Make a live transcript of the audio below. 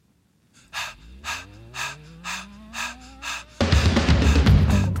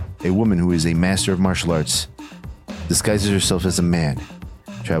a woman who is a master of martial arts, disguises herself as a man,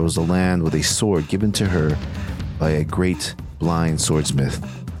 travels the land with a sword given to her by a great blind swordsmith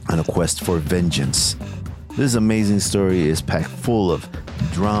on a quest for vengeance. This amazing story is packed full of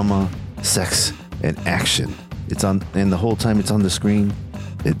drama, sex, and action. And the whole time it's on the screen,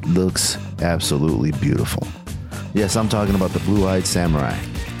 it looks absolutely beautiful. Yes, I'm talking about the Blue-Eyed Samurai,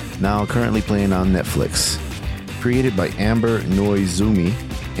 now currently playing on Netflix. Created by Amber Noizumi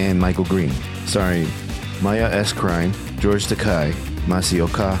and Michael Green, starring Maya S. Krein, George Takei,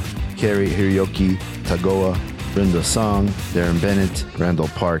 Masaoka, Kerry Hiroyuki Tagoa, Brenda Song, Darren Bennett, Randall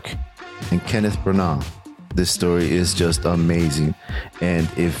Park, and Kenneth Branagh. This story is just amazing, and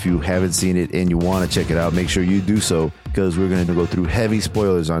if you haven't seen it and you want to check it out, make sure you do so, because we're going to go through heavy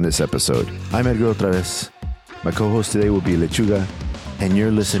spoilers on this episode. I'm Edgar Otraves. My co-host today will be Lechuga, and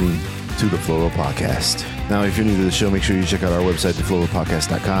you're listening to the Floral Podcast. Now, if you're new to the show, make sure you check out our website,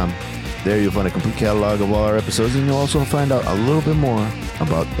 thefloralpodcast.com. There you'll find a complete catalog of all our episodes, and you'll also find out a little bit more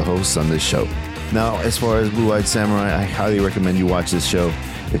about the hosts on this show. Now, as far as Blue-Eyed Samurai, I highly recommend you watch this show.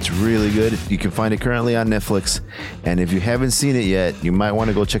 It's really good. You can find it currently on Netflix. And if you haven't seen it yet, you might want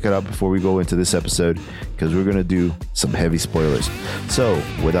to go check it out before we go into this episode, because we're going to do some heavy spoilers. So,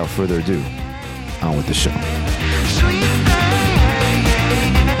 without further ado, on with the show.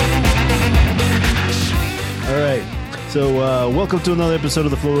 All right. So, welcome to another episode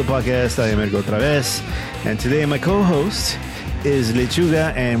of the Floral Podcast. I am Edgar Otraves. And today my co-host is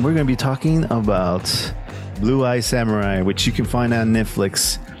Lechuga, and we're going to be talking about Blue-Eyed Samurai, which you can find on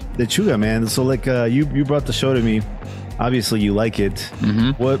Netflix. Lechuga, man. So, like, you brought the show to me. Obviously, you like it.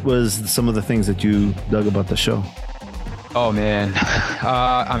 Mm-hmm. What was some of the things that you dug about the show? Oh, man.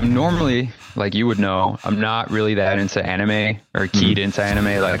 I'm normally, like you would know, I'm not really that into anime or keyed into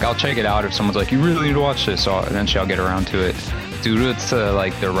anime. Like, I'll check it out if someone's like, you really need to watch this. So eventually I'll get around to it. Due to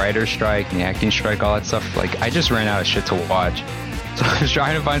like the writer's strike and the acting strike, all that stuff, like I just ran out of shit to watch. So I was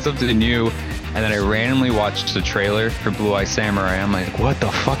trying to find something new, and then I randomly watched the trailer for Blue-Eyed Samurai. I'm like, what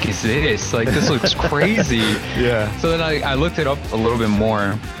the fuck is this? Like, this looks crazy. Yeah. So then I looked it up a little bit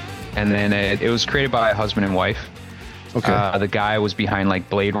more, and then it was created by a husband and wife. Okay. The guy was behind like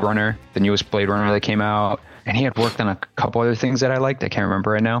Blade Runner, the newest Blade Runner that came out, and he had worked on a couple other things that I liked. I can't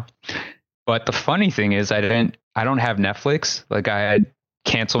remember right now. But the funny thing is, I don't have Netflix. Like, I had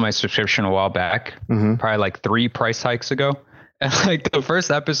canceled my subscription a while back, probably like 3 price hikes ago. And like the first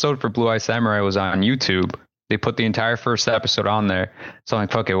episode for Blue-Eyed Samurai was on YouTube. They put the entire first episode on there. So I'm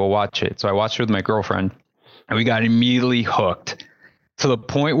like, fuck it, we'll watch it. So I watched it with my girlfriend, and we got immediately hooked to the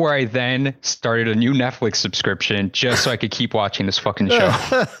point where I then started a new Netflix subscription just so I could keep watching this fucking show.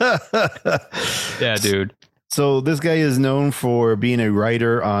 Yeah, dude. So this guy is known for being a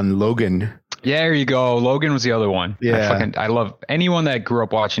writer on Logan. Yeah, there you go. Logan was the other one. Yeah. I love anyone that grew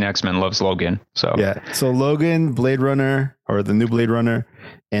up watching X-Men loves Logan. So yeah. So Logan, Blade Runner, or the new Blade Runner,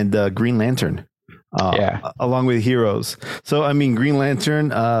 and Green Lantern. Along with Heroes. So I mean, Green Lantern,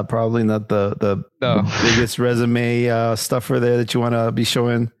 probably not the biggest resume stuffer there that you want to be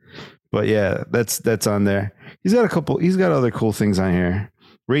showing, but yeah, that's on there. He's got other cool things on here.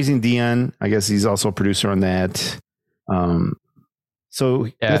 Raising Dion, I guess he's also a producer on that. So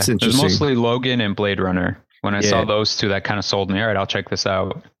yeah, that's interesting. It was mostly Logan and Blade Runner. When I saw those two, that kind of sold me. All right, I'll check this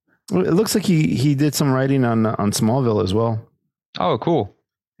out. Well, it looks like he did some writing on Smallville as well. Oh, cool.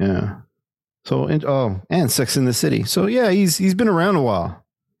 Yeah. So and Sex in the City. So yeah, he's been around a while.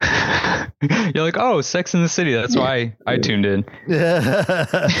 You're like, oh, Sex in the City. That's why I tuned in.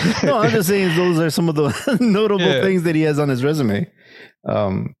 Yeah. No, I'm just saying those are some of the notable things that he has on his resume.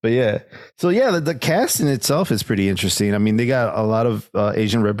 But yeah, so yeah, the cast in itself is pretty interesting. I mean, they got a lot of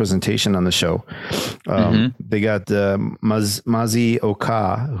Asian representation on the show. They got Mazi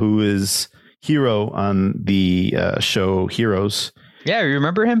Oka, who is Hero on the show Heroes. Yeah, you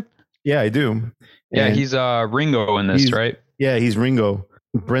remember him? Yeah, I do. Yeah, and he's Ringo in this, right? Yeah, he's Ringo.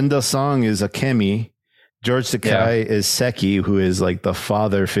 Brenda Song is Akemi. George Takei is Seki, who is like the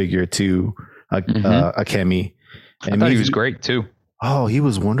father figure to Akemi. And I thought he was great too. Oh, he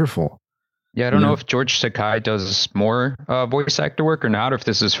was wonderful. Yeah, I don't know if George Takei does more voice actor work or not, or if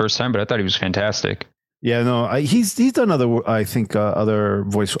this is his first time, but I thought he was fantastic. Yeah, no, he's done other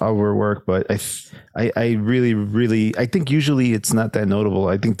voiceover work, but I really I think usually it's not that notable.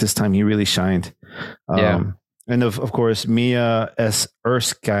 I think this time he really shined. And of course, Mia S.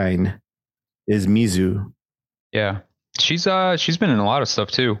 Erskine is Mizu. Yeah, she's been in a lot of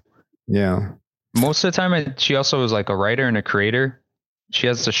stuff too. Yeah, most of the time she also is like a writer and a creator. She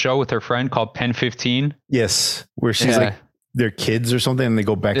has a show with her friend called Pen 15. Yes, where she's like they're kids or something, and they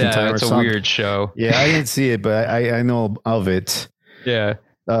go back in time. It's a weird show. Yeah, I didn't see it, but I know of it. Yeah,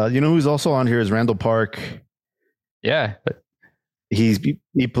 You know who's also on here is Randall Park. Yeah. He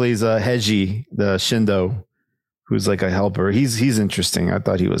plays Heiji, the Shindo, who's like a helper. He's interesting. I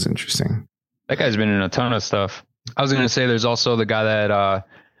thought he was interesting. That guy's been in a ton of stuff. I was going to say there's also the guy that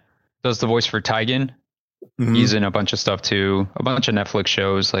does the voice for Taigen. Mm-hmm. He's in a bunch of stuff too. A bunch of Netflix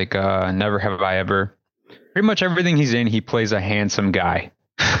shows like Never Have I Ever. Pretty much everything he's in, he plays a handsome guy.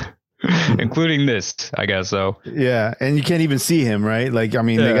 Including this, I guess so. Yeah, and you can't even see him, right? Like, I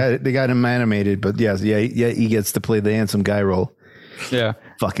mean, they got him animated, but yeah, he gets to play the handsome guy role. Yeah,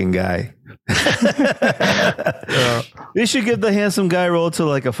 fucking guy. They should give the handsome guy role to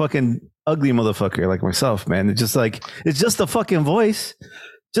like a fucking ugly motherfucker like myself, man. It's just a fucking voice,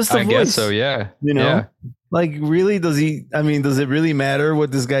 just a voice. I guess so, yeah. You know, yeah. Like, really? Does it really matter what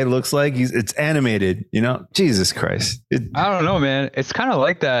this guy looks like? It's animated, you know? Jesus Christ. I don't know, man. It's kind of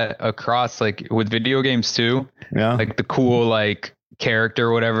like that across, like, with video games, too. Yeah. Like, the cool, like, character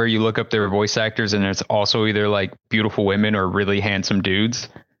or whatever, you look up their voice actors, and it's also either, like, beautiful women or really handsome dudes.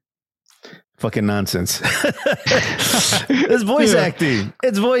 Fucking nonsense. It's voice acting.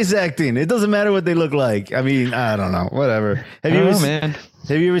 It's voice acting. It doesn't matter what they look like. I mean, I don't know. Whatever. Have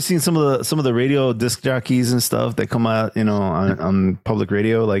you ever seen some of the radio disc jockeys and stuff that come out, you know, on public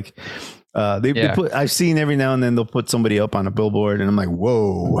radio? Like, they put. I've seen every now and then they'll put somebody up on a billboard, and I'm like,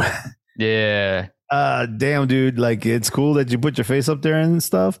 whoa. Yeah. Damn, dude. Like, it's cool that you put your face up there and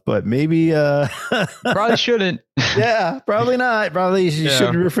stuff, but maybe probably shouldn't. Yeah, probably not. Probably you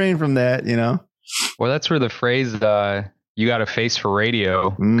should refrain from that, you know. Well, that's where the phrase "you got a face for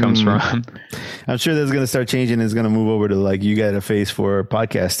radio" comes from. I'm sure that's going to start changing. It's going to move over to like, you got a face for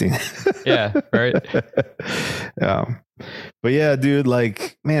podcasting. Yeah, right. But yeah, dude,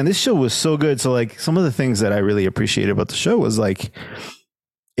 like, man, this show was so good. So like, some of the things that I really appreciated about the show was like,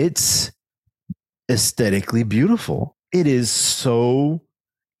 it's aesthetically beautiful. It is so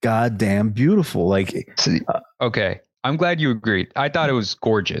goddamn beautiful. Like, okay, I'm glad you agreed. I thought it was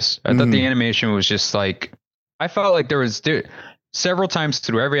gorgeous. I thought the animation was just like, I felt like there was several times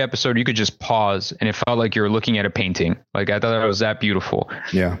through every episode you could just pause and it felt like you were looking at a painting. Like, I thought it was that beautiful.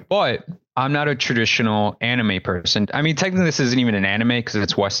 Yeah. But I'm not a traditional anime person. I mean, technically this isn't even an anime because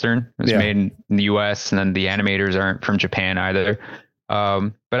it's Western. It's made in the US, and then the animators aren't from Japan either.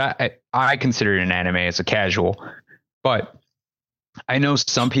 But I consider it an anime as a casual. But I know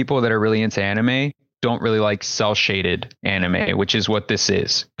some people that are really into anime don't really like cell shaded anime, which is what this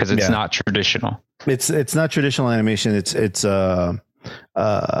is, because it's not traditional. It's not traditional animation. It's 3D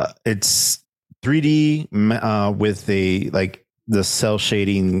with the cell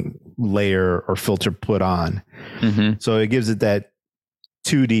shading layer or filter put on. Mm-hmm. So it gives it that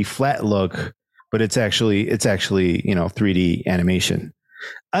 2D flat look, but it's actually, you know, 3D animation.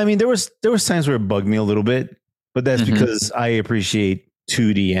 I mean, there was times where it bugged me a little bit, but that's because I appreciate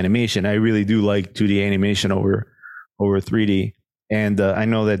 2D animation. I really do like 2D animation over 3D. And I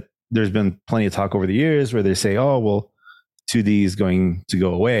know that there's been plenty of talk over the years where they say, oh, well, 2D is going to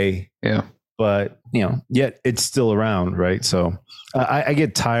go away. Yeah. But, you know, yet it's still around, right? So I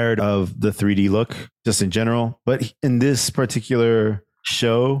get tired of the 3D look just in general. But in this particular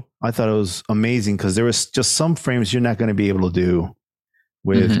show, I thought it was amazing because there was just some frames you're not going to be able to do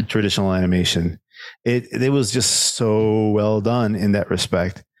with traditional animation. It was just so well done in that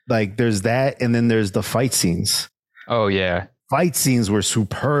respect. Like, there's that, and then there's the fight scenes. Oh yeah, fight scenes were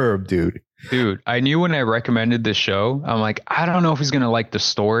superb, dude. I knew when I recommended this show, I'm like, I don't know if he's gonna like the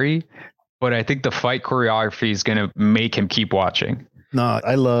story, but I think the fight choreography is gonna make him keep watching. No,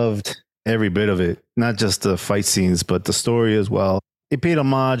 I loved every bit of it, not just the fight scenes, but the story as well. It paid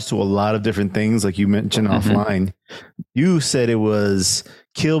homage to a lot of different things, like you mentioned offline. You said it was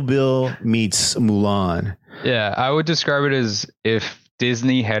Kill Bill meets Mulan. Yeah, I would describe it as if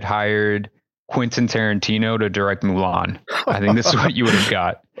Disney had hired Quentin Tarantino to direct Mulan. I think this is what you would have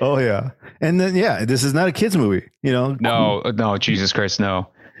got. Oh, yeah. And then, this is not a kid's movie, you know? No, Jesus Christ, no.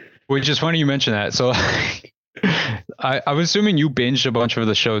 Which is funny you mentioned that. So I'm assuming you binged a bunch of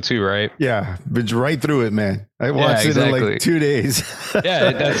the show too, right? Yeah, binged right through it, man. I watched it in like 2 days.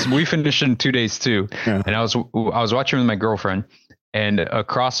 We finished in 2 days too. Yeah. And I was watching with my girlfriend, and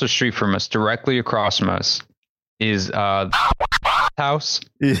across the street from us, directly across from us, is house.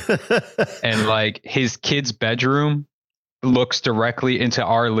 And like his kid's bedroom looks directly into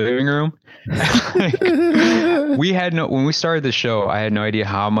our living room. When we started the show, I had no idea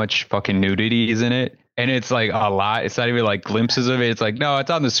how much fucking nudity is in it. And it's like a lot. It's not even like glimpses of it. It's like, no, it's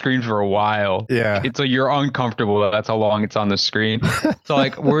on the screen for a while. Yeah. It's like you're uncomfortable. That's how long it's on the screen. So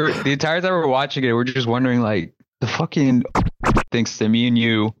like the entire time we're watching it, we're just wondering like the fucking thinks that me and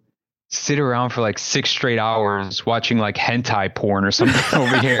you sit around for like 6 straight hours watching like hentai porn or something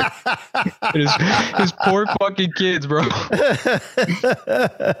over here. His poor fucking kids, bro.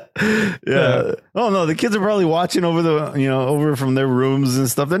 Yeah. Oh no, the kids are probably watching over from their rooms and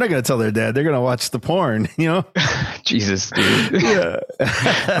stuff. They're not gonna tell their dad. They're gonna watch the porn, Jesus, dude. Yeah.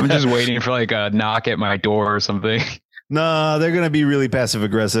 I'm just waiting for like a knock at my door or something. No, they're gonna be really passive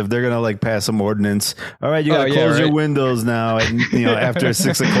aggressive. They're gonna like pass some ordinance. All right, you gotta close your windows now, after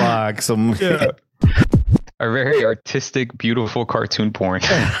 6 o'clock. A very artistic, beautiful cartoon porn.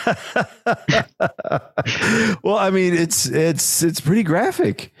 Well, I mean, it's pretty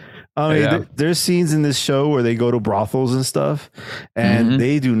graphic. I mean, there's scenes in this show where they go to brothels and stuff, and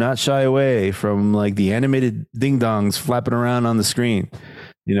they do not shy away from like the animated ding dongs flapping around on the screen.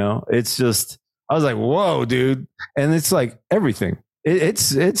 It's just. I was like, whoa, dude. And it's like everything.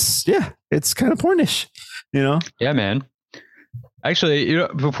 It's kind of pornish, Yeah, man. Actually,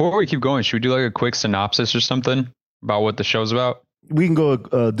 before we keep going, should we do like a quick synopsis or something about what the show's about? We can go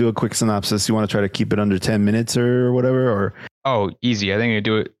do a quick synopsis. You want to try to keep it under 10 minutes or whatever? Or easy. I think I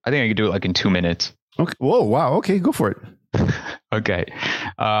can do it like in 2 minutes. Okay. Whoa, wow. Okay, go for it. Okay.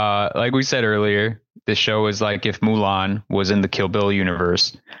 Like we said earlier, this show is like if Mulan was in the Kill Bill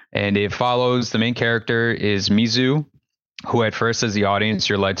universe, and it follows the main character is Mizu, who at first as the audience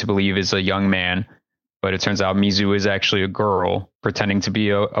you're led to believe is a young man, but it turns out Mizu is actually a girl pretending to be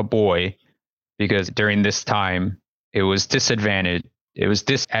a boy, because during this time it was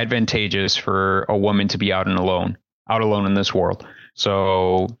disadvantageous for a woman to be out alone in this world.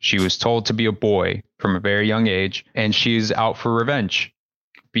 So she was told to be a boy from a very young age, and she's out for revenge,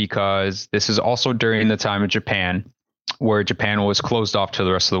 because this is also during the time of Japan, where Japan was closed off to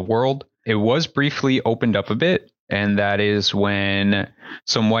the rest of the world. It was briefly opened up a bit, and that is when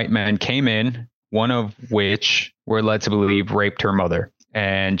some white men came in, one of which we're led to believe raped her mother.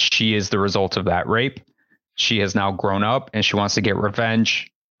 And she is the result of that rape. She has now grown up, and she wants to get revenge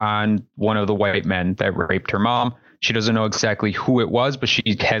on one of the white men that raped her mom. She doesn't know exactly who it was, but she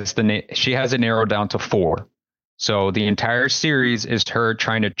has it narrowed down to 4. So the entire series is her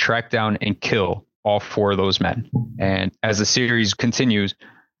trying to track down and kill all 4 of those men. And as the series continues,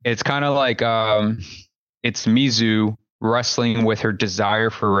 it's kind of like it's Mizu wrestling with her desire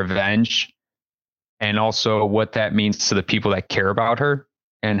for revenge, and also what that means to the people that care about her,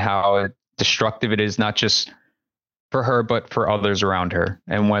 and how destructive it is, not just for her, but for others around her,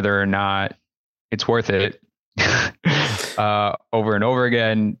 and whether or not it's worth it. Over and over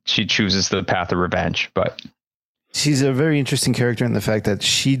again, she chooses the path of revenge. But she's a very interesting character in the fact that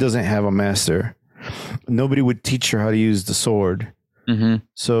she doesn't have a master. Nobody would teach her how to use the sword.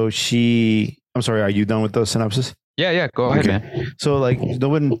 So I'm sorry, are you done with the synopsis? Yeah, go ahead, man. So like no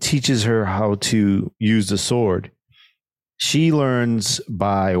one teaches her how to use the sword. She learns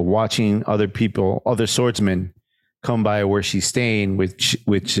by watching other swordsmen come by where she's staying,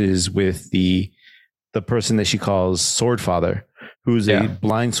 which is with the person that she calls Sword Father, who's a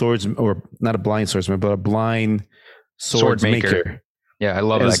blind swordsman, or not a blind swordsman, but a blind sword maker. Yeah, I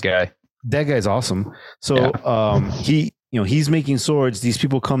love that guy. That guy's awesome. So he's making swords. These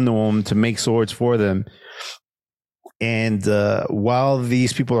people come to him to make swords for them. And while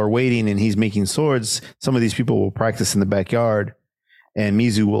these people are waiting and he's making swords, some of these people will practice in the backyard, and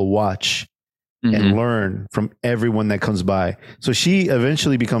Mizu will watch and learn from everyone that comes by. So she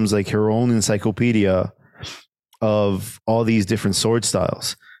eventually becomes like her own encyclopedia of all these different sword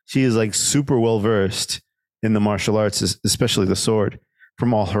styles. She is like super well versed in the martial arts, especially the sword,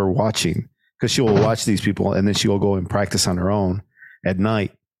 from all her watching, because she will watch these people and then she will go and practice on her own at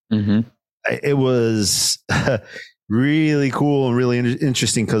night. It was really cool and really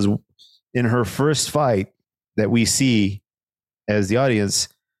interesting, because in her first fight that we see as the audience,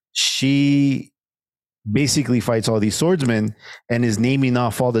 she basically fights all these swordsmen and is naming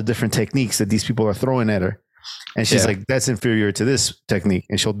off all the different techniques that these people are throwing at her. And she's like, that's inferior to this technique,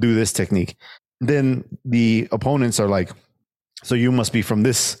 and she'll do this technique. Then the opponents are like, so you must be from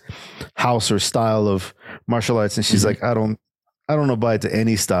this house or style of martial arts. And she's like, I don't buy to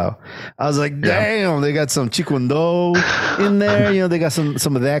any style. I was like, damn, they got some Taekwondo in there. They got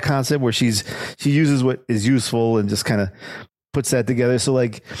some of that concept where she uses what is useful and just kind of puts that together. So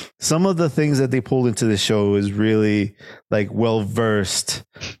like some of the things that they pulled into the show is really like well versed,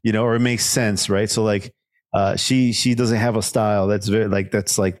 or it makes sense, right? So like she doesn't have a style. That's very like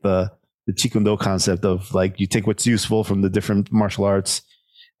the Taekwondo concept of like you take what's useful from the different martial arts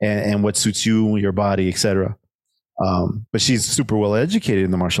and what suits you, your body, etc. But she's super well educated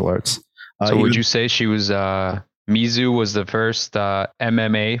in the martial arts. So would you say she was Mizu was the first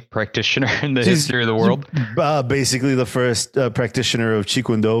MMA practitioner in the history of the world. Basically the first practitioner of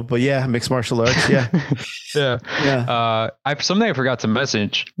Taekwondo, but yeah, mixed martial arts. Yeah. Yeah. Something I forgot to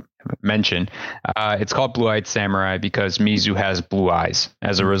mention. It's called Blue-Eyed Samurai because Mizu has blue eyes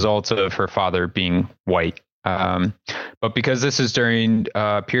as a result of her father being white. But because this is during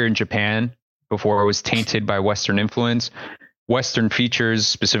a period in Japan before it was tainted by Western influence, Western features,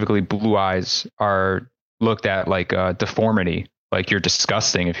 specifically blue eyes, are looked at like a deformity. Like you're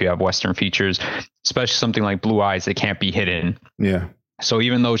disgusting if you have Western features, especially something like blue eyes that can't be hidden. Yeah. So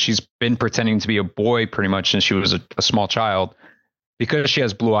even though she's been pretending to be a boy pretty much since she was a small child, because she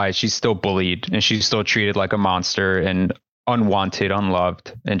has blue eyes, she's still bullied and she's still treated like a monster and unwanted,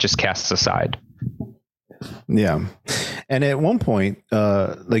 unloved, and just cast aside. Yeah. And at one point,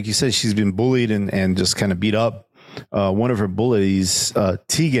 like you said, she's been bullied and just kind of beat up. One of her bullies,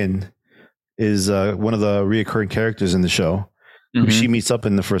 Tegan, is one of the reoccurring characters in the show. Who she meets up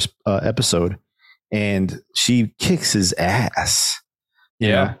in the first episode, and she kicks his ass.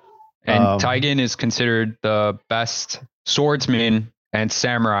 Yeah. And Tegan is considered the best swordsman and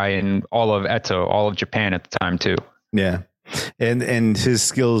samurai in all of Eto, all of Japan at the time too. Yeah. And his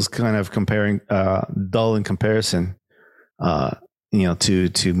skills kind of dull in comparison, to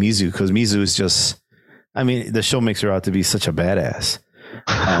Mizu, because Mizu is just, I mean, the show makes her out to be such a badass.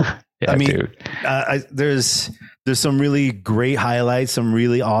 Yeah, I mean, dude. There's some really great highlights, some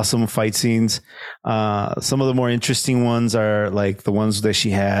really awesome fight scenes. Some of the more interesting ones are like the ones that she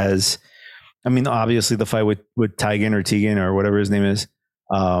has. I mean, obviously the fight with Tegan or whatever his name is.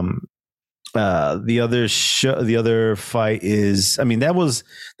 The other fight is, I mean,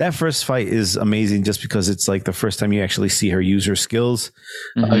 that first fight is amazing just because it's like the first time you actually see her use her skills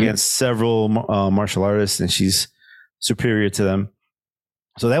against several martial artists, and she's superior to them.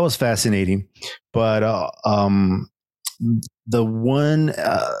 So that was fascinating. But the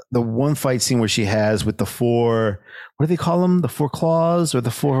one fight scene where she has with the four, what do they call them? The four claws or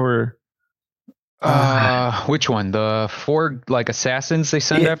the four? Which one? The four like assassins they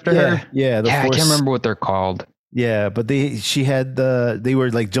send after her? Yeah. I can't remember what they're called. Yeah, but they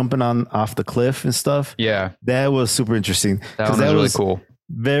were like jumping off the cliff and stuff. Yeah. That was super interesting. That was really cool.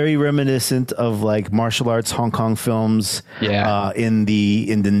 Very reminiscent of like martial arts Hong Kong films. Yeah. In the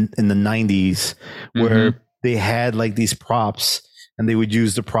 90s where they had like these props and they would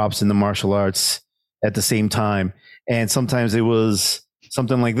use the props in the martial arts at the same time. And sometimes it was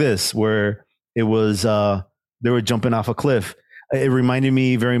something like this where it was they were jumping off a cliff. It reminded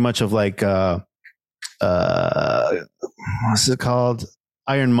me very much of like what's it called?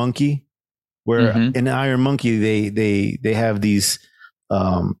 Iron Monkey, where in Iron Monkey they have these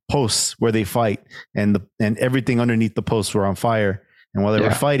posts where they fight, and everything underneath the posts were on fire, and while they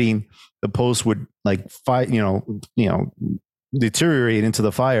were fighting, the posts would like fight, deteriorate into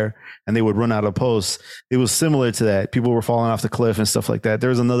the fire, and they would run out of posts. It was similar to that. People were falling off the cliff and stuff like that. There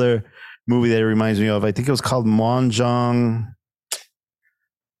was another movie that it reminds me of. I think it was called Mahjong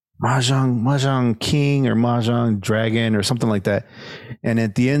King or Mahjong Dragon or something like that. And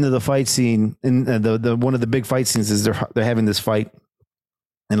at the end of the fight scene, in the one of the big fight scenes is they're having this fight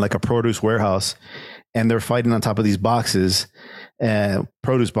in like a produce warehouse, and they're fighting on top of these boxes,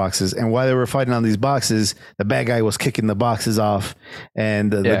 produce boxes. And while they were fighting on these boxes, the bad guy was kicking the boxes off,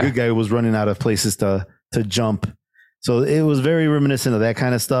 and the good guy was running out of places to jump. So it was very reminiscent of that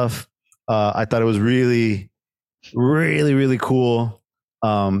kind of stuff. I thought it was really, really, really cool.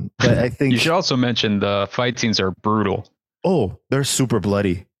 But I think you should also mention the fight scenes are brutal. Oh, they're super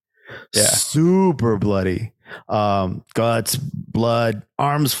bloody. Yeah. Super bloody. Guts, blood,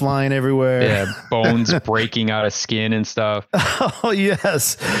 arms flying everywhere. Yeah, bones breaking out of skin and stuff. Oh,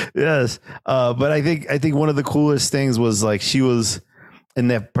 yes. But I think one of the coolest things was like she was in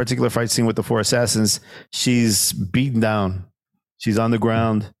that particular fight scene with the four assassins. She's beaten down. She's on the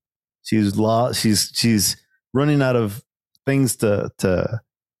ground. She's lost. She's running out of things to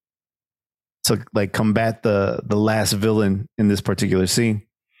like combat the last villain in this particular scene.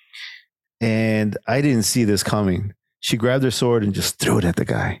 And I didn't see this coming. She grabbed her sword and just threw it at the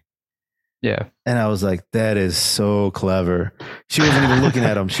guy. Yeah. And I was like, that is so clever. She wasn't even looking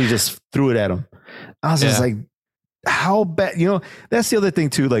at him. She just threw it at him. I was just like, how bad, that's the other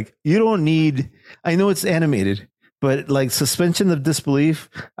thing too. Like, you don't need, I know it's animated, but like suspension of disbelief,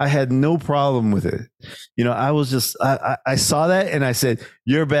 I had no problem with it. I was just, I saw that and I said,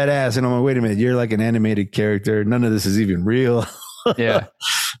 you're badass. And I'm like, wait a minute, you're like an animated character. None of this is even real. Yeah.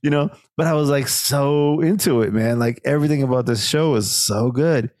 But I was like so into it, man. Like everything about this show was so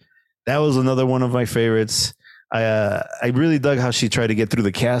good. That was another one of my favorites. I really dug how she tried to get through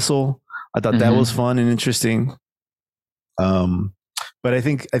the castle. I thought that was fun and interesting. Um, but I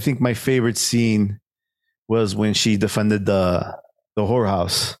think my favorite scene was when she defended the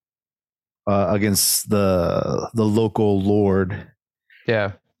whorehouse against the local lord.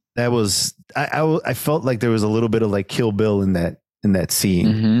 Yeah. That was I felt like there was a little bit of like Kill Bill in that scene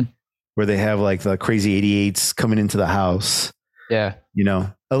Mm-hmm. where they have like the crazy 88s coming into the house. Yeah. You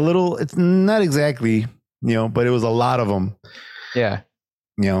know, a little. It's not exactly, but it was a lot of them. Yeah.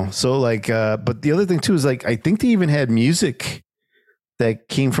 So like, but the other thing too is like I think they even had music that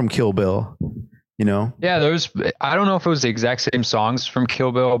came from Kill Bill. Yeah, I don't know if it was the exact same songs from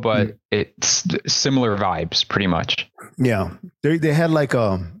Kill Bill, but it's similar vibes pretty much. Yeah, they had like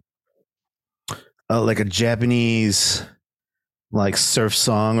a Japanese like surf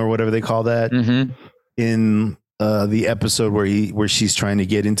song or whatever they call that in the episode where she's trying to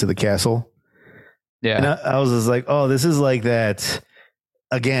get into the castle. Yeah. And I was just like, oh, this is like that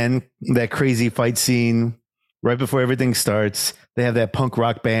again, that crazy fight scene right before everything starts. They have that punk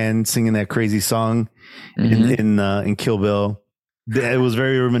rock band singing that crazy song in Kill Bill. It was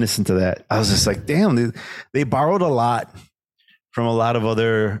very reminiscent to that. I was just like, damn, they borrowed a lot from a lot of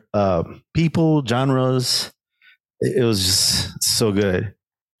other people, genres. It was just so good.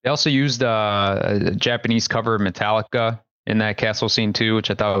 They also used a Japanese cover of Metallica in that castle scene too,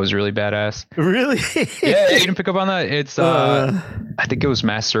 which I thought was really badass. Really? Yeah, you didn't pick up on that? It's I think it was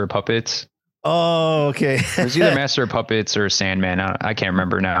Master of Puppets. Oh, okay. It was either Master of Puppets or Sandman. I can't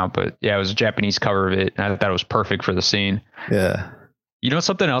remember now, but yeah, it was a Japanese cover of it, and I thought it was perfect for the scene. Yeah. You know,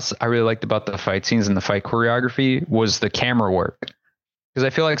 something else I really liked about the fight scenes and the fight choreography was the camera work. Because I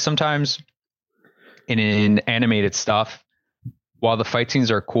feel like sometimes in animated stuff, while the fight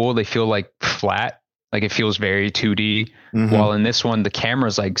scenes are cool, they feel like flat. Like it feels very 2D. While in this one, the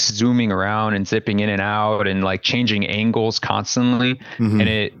camera's like zooming around and zipping in and out and like changing angles constantly. And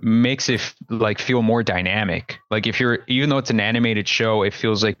it makes it like feel more dynamic. Like even though it's an animated show, it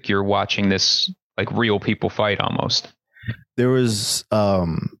feels like you're watching this like real people fight almost. There was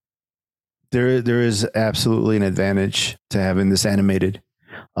there is absolutely an advantage to having this animated.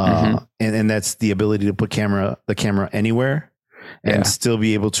 And that's the ability to put the camera anywhere and still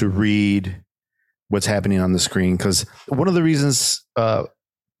be able to read what's happening on the screen. Because one of the reasons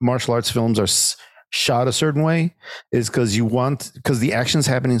martial arts films are shot a certain way is because the action's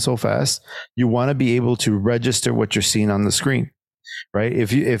happening so fast, you want to be able to register what you're seeing on the screen, right?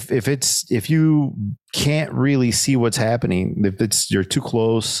 If you can't really see what's happening, if you're too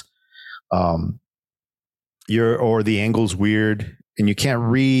close, or the angle's weird and you can't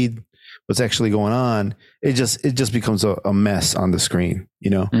read what's actually going on, it just becomes a mess on the screen,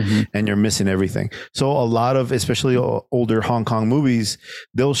 and you're missing everything. So a lot of, especially older Hong Kong movies,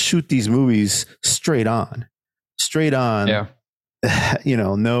 they'll shoot these movies straight on. Yeah.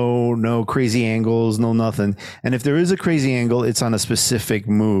 No crazy angles, no nothing. And if there is a crazy angle, it's on a specific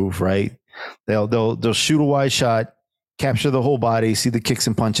move, right? They'll shoot a wide shot, capture the whole body, see the kicks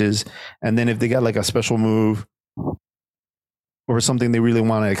and punches. And then if they got like a special move or something they really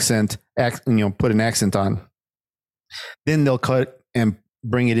want to put an accent on, then they'll cut and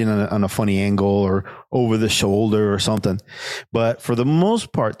bring it in on a funny angle or over the shoulder or something. But for the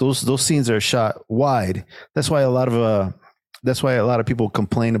most part, those scenes are shot wide. That's why a lot of people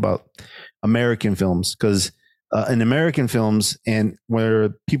complain about American films, because in American films and where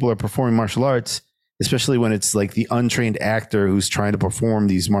people are performing martial arts, especially when it's like the untrained actor who's trying to perform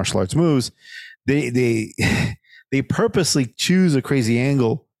these martial arts moves, they purposely choose a crazy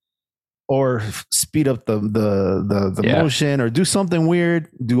angle or speed up the motion or do something weird,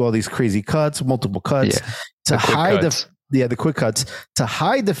 do all these crazy cuts, multiple cuts to hide the quick cuts to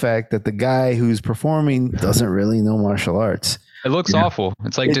hide the fact that the guy who's performing doesn't really know martial arts. It looks awful.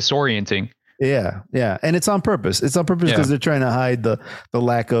 It's like disorienting. Yeah. Yeah. And it's on purpose. It's on purpose because they're trying to hide the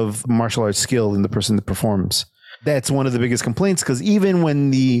lack of martial arts skill in the person that performs. That's one of the biggest complaints, because even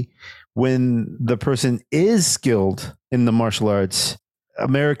when the person is skilled in the martial arts,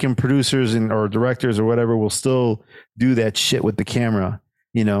 American producers or directors or whatever will still do that shit with the camera,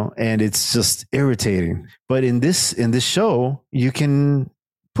 and it's just irritating. But in this show, you can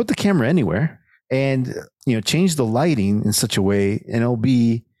put the camera anywhere and, change the lighting in such a way,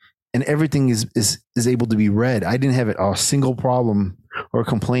 and everything is able to be read. I didn't have a single problem or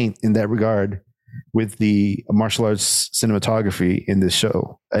complaint in that regard with the martial arts cinematography in this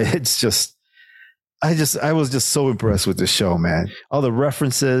show. It's just, I was just so impressed with this show, man. All the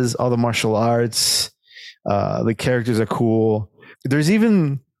references, all the martial arts, the characters are cool. There's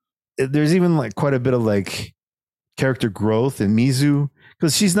even like quite a bit of like character growth in Mizu,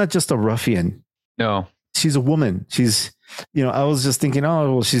 because she's not just a ruffian. No, she's a woman. She's, I was just thinking,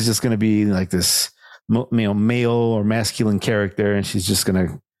 oh, well, she's just going to be like this male or masculine character, and she's just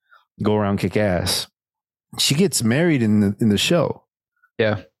gonna go around kick ass. She gets married in the show.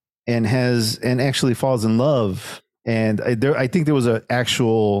 Yeah. And actually falls in love. And I think there was an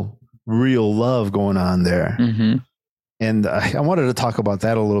actual real love going on there. Mm-hmm. And I wanted to talk about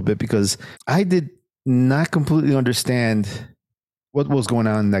that a little bit because I did not completely understand what was going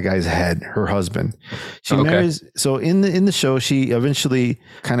on in that guy's head, her husband. She marries. So in the show, she eventually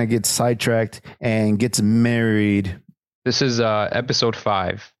kind of gets sidetracked and gets married. This is episode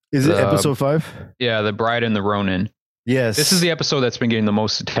 5. Is it episode 5? Yeah, The Bride and the Ronin. Yes. This is the episode that's been getting the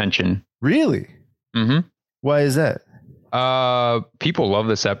most attention. Really? Mm-hmm. Why is that? People love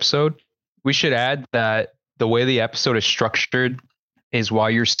this episode. We should add that the way the episode is structured is while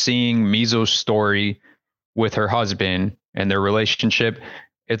you're seeing Mizu's story with her husband and their relationship,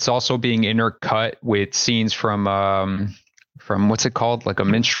 it's also being intercut with scenes from what's it called? Like a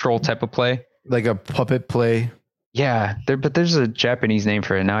minstrel type of play? Like a puppet play? Yeah, but there's a Japanese name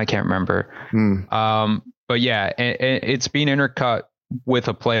for it. Now I can't remember. But yeah, it's being intercut with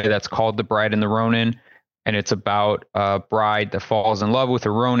a play that's called The Bride and the Ronin. And it's about a bride that falls in love with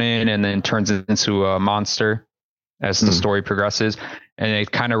a Ronin and then turns it into a monster as the story progresses. And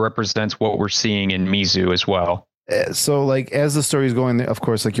it kind of represents what we're seeing in Mizu as well. So like as the story is going, of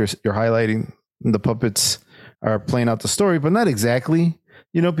course, like you're highlighting, the puppets are playing out the story, but not exactly,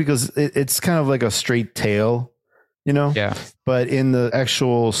 because it's kind of like a straight tale, Yeah. But in the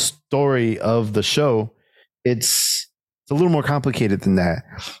actual story of the show, it's a little more complicated than that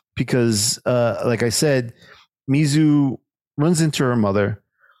because, like I said, Mizu runs into her mother,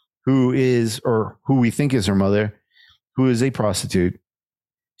 who we think is her mother, who is a prostitute.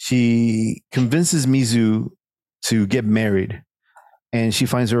 She convinces Mizu to get married, and she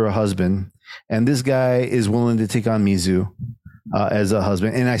finds her a husband. And this guy is willing to take on Mizu as a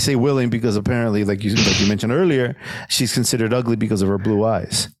husband. And I say willing because apparently, like you mentioned earlier, she's considered ugly because of her blue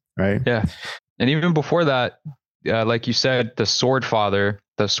eyes, right? Yeah. And even before that, like you said, the sword father,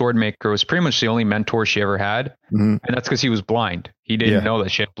 the sword maker, was pretty much the only mentor she ever had. Mm-hmm. And that's because he was blind. He didn't know that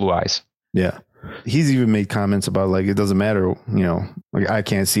she had blue eyes. Yeah. He's even made comments about like, it doesn't matter, like I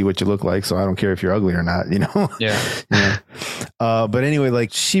can't see what you look like, so I don't care if you're ugly or not, Yeah. But anyway,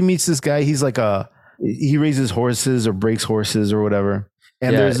 like she meets this guy. He's like he raises horses or breaks horses or whatever.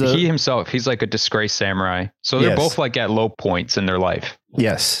 And he himself, he's like a disgraced samurai. So they're both like at low points in their life.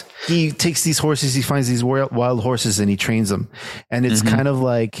 Yes. He takes these horses, he finds these wild horses and he trains them. And it's kind of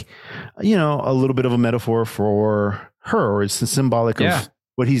like, a little bit of a metaphor for her, or it's symbolic of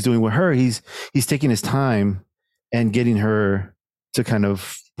what he's doing with her. He's taking his time and getting her to kind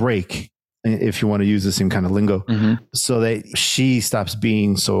of break, if you want to use the same kind of lingo, so that she stops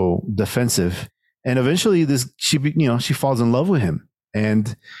being so defensive. And eventually she falls in love with him.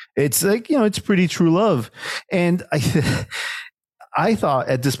 And it's like, it's pretty true love. And I thought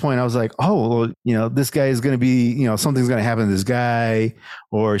at this point, I was like, oh, well, this guy is going to be, something's going to happen to this guy,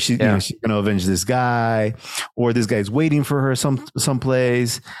 or she's going to avenge this guy, or this guy's waiting for her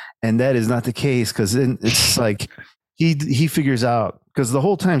someplace. And that is not the case. Cause then it's like, he figures out, because the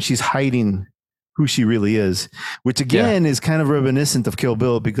whole time she's hiding who she really is, which again is kind of reminiscent of Kill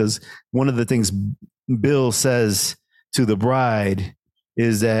Bill, because one of the things Bill says to the bride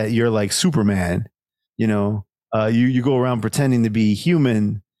is that you're like Superman, you go around pretending to be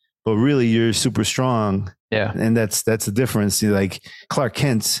human, but really you're super strong. Yeah. And that's the difference. Like Clark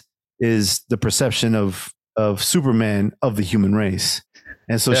Kent is the perception of Superman of the human race.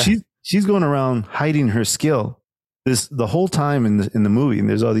 And so she's going around hiding her skill the whole time in the movie. And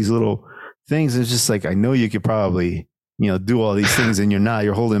there's all these little things. It's just like, I know you could probably, do all these things and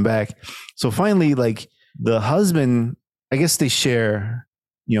you're holding back. So finally, like the husband, I guess they share,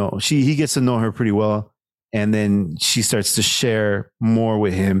 he gets to know her pretty well. And then she starts to share more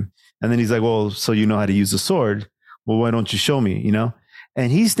with him. And then he's like, well, so you know how to use a sword. Well, why don't you show me,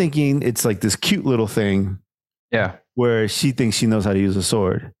 And he's thinking it's like this cute little thing. Yeah. Where she thinks she knows how to use a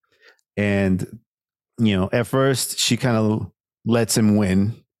sword. And, at first she kind of lets him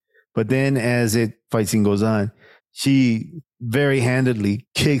win. But then as fight scene goes on, she very handedly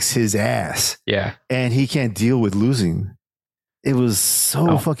kicks his ass. Yeah. And he can't deal with losing. It was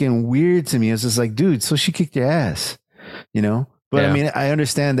so fucking weird to me. It's just like, dude, so she kicked your ass, But I mean, I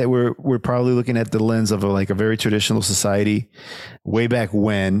understand that we're probably looking at the lens of a very traditional society way back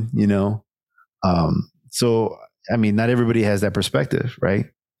when, So, I mean, not everybody has that perspective, right?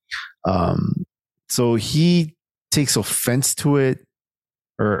 So he takes offense to it,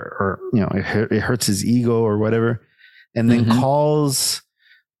 or it hurts his ego or whatever, and then calls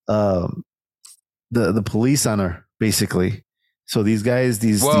the police on her, basically. So these guys,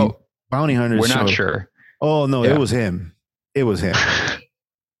 bounty hunters. We're not show. sure. Oh no, Yeah. it was him. It was him.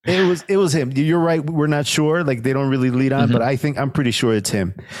 It was him. You're right. We're not sure. Like they don't really lead on, but I'm pretty sure it's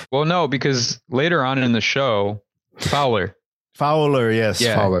him. Well, no, because later on in the show, Fowler, yes,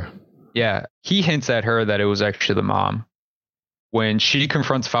 Yeah. Fowler. yeah, he hints at her that it was actually the mom. When she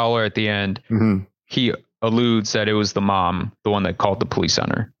confronts Fowler at the end, he alludes that it was the mom, the one that called the police on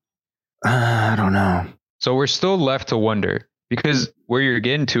her. I don't know. So we're still left to wonder, because where you're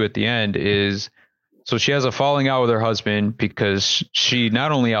getting to at the end is, so she has a falling out with her husband because she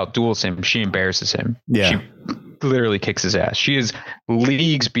not only outduels him, she embarrasses him. Yeah. She literally kicks his ass. She is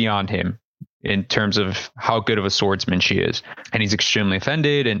leagues beyond him in terms of how good of a swordsman she is. And he's extremely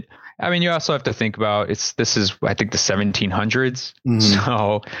offended. And I mean, you also have to think about this is, I think, the 1700s.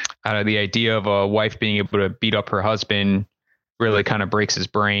 So the idea of a wife being able to beat up her husband really kind of breaks his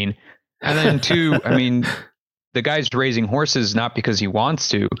brain. And then two, I mean, the guy's raising horses not because he wants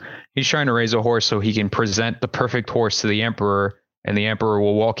to. He's trying to raise a horse so he can present the perfect horse to the emperor, and the emperor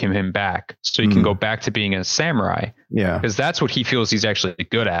will welcome him back so he can go back to being a samurai. Yeah. Because that's what he feels he's actually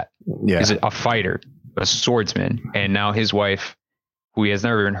good at. Yeah. Is a fighter, a swordsman. And now his wife, who he has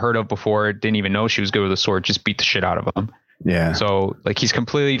never even heard of before, didn't even know she was good with a sword, just beat the shit out of him. Yeah. So like he's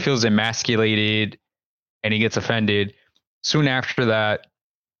completely feels emasculated and he gets offended. Soon after that,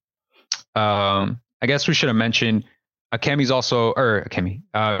 I guess we should have mentioned Mizu's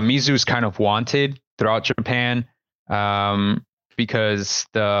kind of wanted throughout Japan, because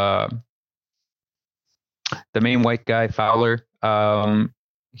the main white guy, Fowler,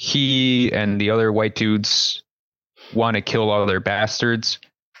 he and the other white dudes want to kill all their bastards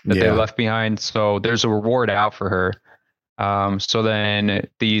that they left behind. So there's a reward out for her. So then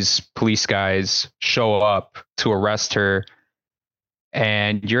these police guys show up to arrest her,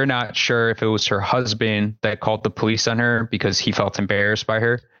 and you're not sure if it was her husband that called the police on her because he felt embarrassed by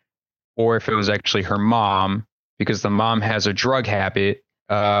her, or if it was actually her mom, because the mom has a drug habit.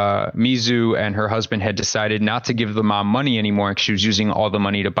 Mizu and her husband had decided not to give the mom money anymore because she was using all the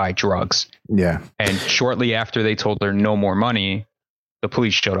money to buy drugs. Yeah. And shortly after they told her no more money, the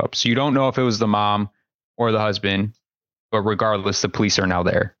police showed up. So you don't know if it was the mom or the husband, but regardless, the police are now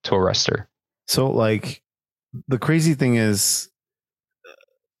there to arrest her. So like the crazy thing is,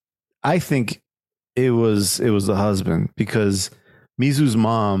 I think it was the husband, because Mizu's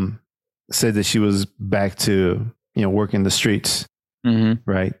mom said that she was back to, working the streets.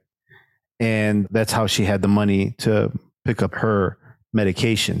 Right. And that's how she had the money to pick up her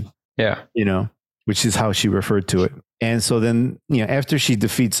medication. Yeah. Which is how she referred to it. And so then, after she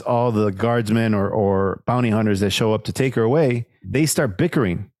defeats all the guardsmen or bounty hunters that show up to take her away, they start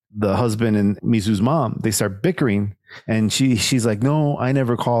bickering. The husband and Mizu's mom, they start bickering. And she's like, no, I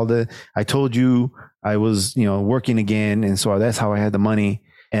never called it. I told you I was, working again. And so that's how I had the money.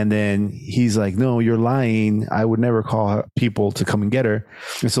 And then he's like, no, you're lying. I would never call people to come and get her.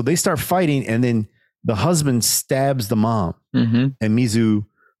 And so they start fighting. And then the husband stabs the mom, and Mizu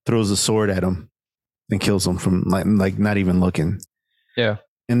throws a sword at him and kills him from like not even looking. Yeah.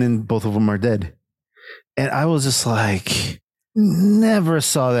 And then both of them are dead. And I was just like, never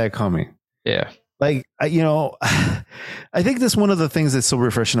saw that coming. Yeah. Like, I think that's one of the things that's so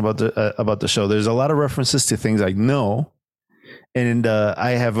refreshing about the show. There's a lot of references to things I know. And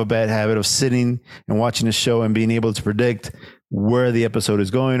I have a bad habit of sitting and watching a show and being able to predict where the episode is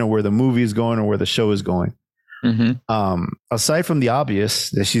going or where the movie is going or where the show is going. Aside from the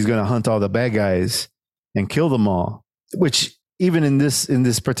obvious that she's going to hunt all the bad guys and kill them all, which even in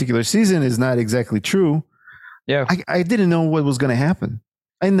this particular season is not exactly true. Yeah. I didn't know what was going to happen.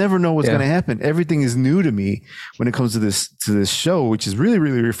 I never know what's going to happen. Everything is new to me when it comes to this show, which is really,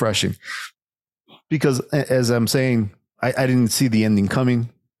 really refreshing. Because as I'm saying, I didn't see the ending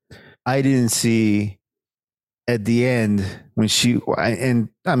coming. I didn't see at the end when and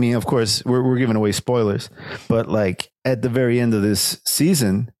I mean, of course, we're giving away spoilers, but like at the very end of this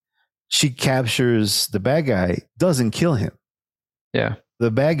season, she captures the bad guy, doesn't kill him. Yeah. The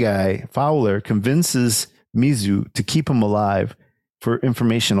bad guy, Fowler, convinces Mizu to keep him alive for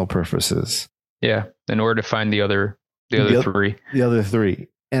informational purposes. Yeah. In order to find the other three. The other three.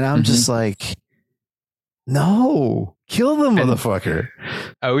 And I'm just like, no, kill the motherfucker.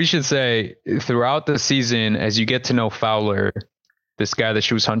 We should say throughout the season, as you get to know Fowler, this guy that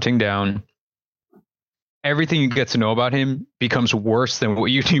she was hunting down, everything you get to know about him becomes worse than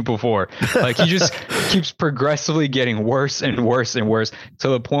what you knew before. Like he just keeps progressively getting worse and worse and worse to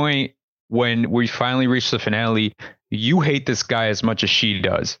the point when we finally reach the finale, you hate this guy as much as she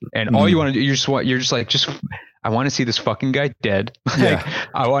does. And all you want to do, I want to see this fucking guy dead.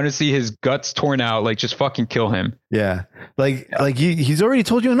 I want to see his guts torn out. Like, just fucking kill him. Yeah. Like he's already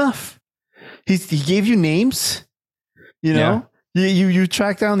told you enough. He gave you names, you know. You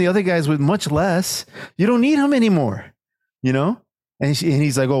track down the other guys with much less. You don't need him anymore, you know. And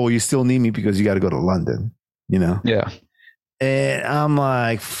he's like, oh, well, you still need me because you got to go to London, you know. Yeah. And I'm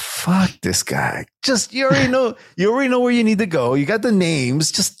like, fuck this guy. Just you already know where you need to go. You got the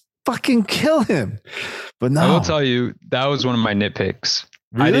names. Just fucking kill him. But no, I will tell you, that was one of my nitpicks.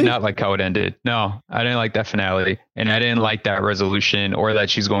 Really? I did not like how it ended. No, I didn't like that finale, and I didn't like that resolution or that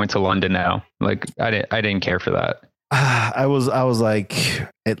she's going to London now. Like I didn't care for that. I was like,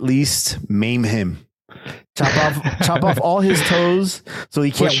 at least maim him. Chop off all his toes so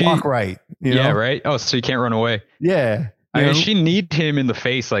he can't walk right. You know? Yeah, right. Oh, so he can't run away. Yeah. I mean, she kneed him in the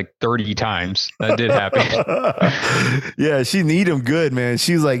face like 30 times. That did happen. Yeah, she kneed him good, man.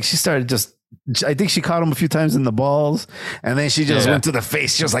 She started just, I think she caught him a few times in the balls, and then she just went to the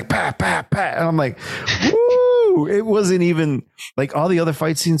face. She was like, pat, pat, pat. And I'm like, woo! It wasn't even like all the other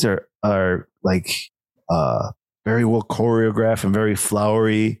fight scenes are like very well choreographed and very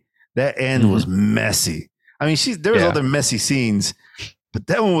flowery. That end was messy. I mean, there was other messy scenes, but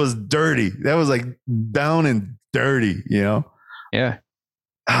that one was dirty. That was like down and dirty, you know? Yeah.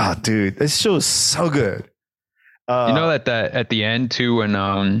 Oh, dude, this show is so good. You know that at the end too, when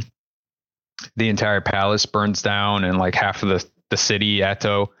the entire palace burns down and like half of the city,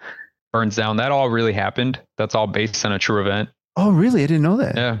 Atto, burns down. That all really happened. That's all based on a true event. Oh, really? I didn't know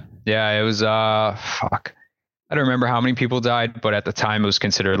that. Yeah. Yeah. It was, fuck. I don't remember how many people died, but at the time it was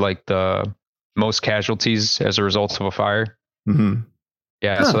considered like the most casualties as a result of a fire. Mm-hmm.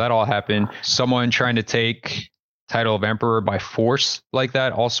 Yeah. So that all happened. Someone trying to take title of emperor by force like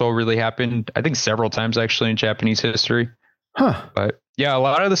that also really happened. I think several times actually in Japanese history. Huh. But yeah, a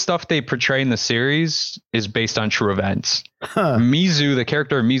lot of the stuff they portray in the series is based on true events. Huh. Mizu, the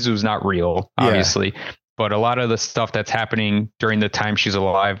character of Mizu, is not real, obviously, but a lot of the stuff that's happening during the time she's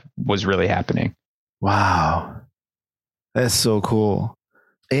alive was really happening. Wow, that's so cool.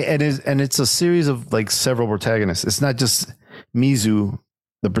 And it's a series of like several protagonists. It's not just Mizu,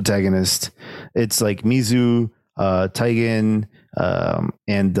 the protagonist. It's like Mizu, Taigen,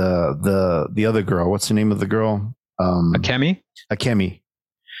 and the other girl. What's the name of the girl? Akemi.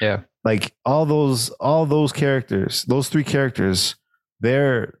 Yeah. Like all those characters, those three characters,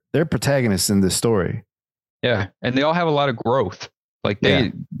 they're protagonists in this story. Yeah. And they all have a lot of growth. Like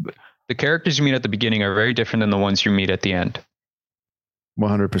the characters you meet at the beginning are very different than the ones you meet at the end.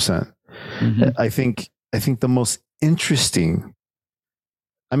 100%. I think the most interesting,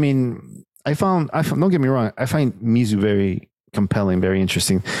 I mean, I found, don't get me wrong, I find Mizu very compelling, very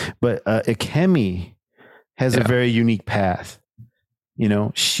interesting, but Akemi has a very unique path. You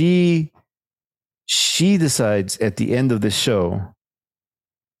know, she decides at the end of the show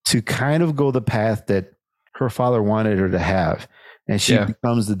to kind of go the path that her father wanted her to have, and she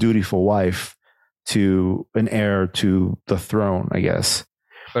becomes the dutiful wife to an heir to the throne, I guess.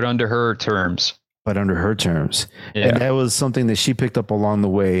 But under her terms. Yeah. And that was something that she picked up along the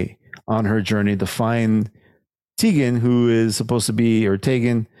way on her journey to find Tegan, who is supposed to be, or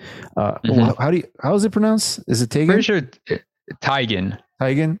Tegan. How is it pronounced? Is it Tegan? Pretty sure Taigen.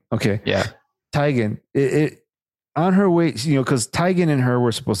 Taigen? Okay. Yeah. Taigen. It on her way, you know, because Taigen and her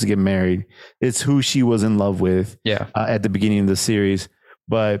were supposed to get married. It's who she was in love with. Yeah. At the beginning of the series,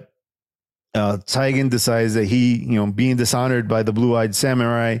 but Taigen decides that he, you know, being dishonored by the blue-eyed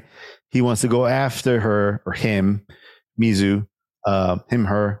samurai, he wants to go after her, or him, Mizu, him,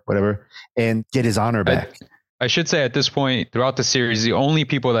 her, whatever, and get his honor back. I should say at this point throughout the series, the only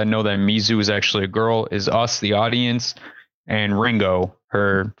people that know that Mizu is actually a girl is us, the audience, and Ringo,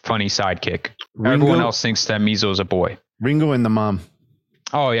 her funny sidekick. Everyone else thinks that Mizu is a boy. Ringo and the mom.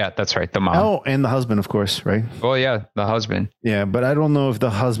 Oh, yeah, that's right. The mom. Oh, and the husband, of course, right? Oh, yeah, the husband. Yeah, but I don't know if the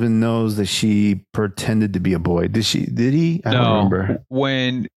husband knows that she pretended to be a boy. Did he? I don't remember.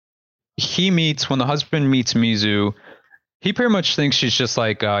 When the husband meets Mizu, he pretty much thinks she's just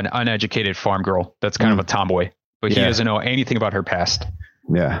like an uneducated farm girl that's kind of a tomboy, but he doesn't know anything about her past.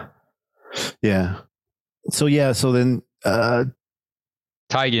 Yeah. Yeah. So then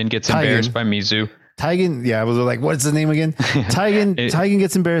Taigen gets embarrassed by Mizu. Taigen, I was like, what's the name again? Taigen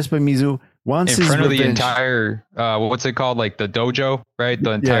gets embarrassed by Mizu. Wants in his front of revenge. the entire what's it called, like the dojo, right?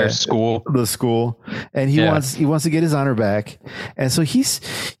 The entire school, and he wants to get his honor back, and so he's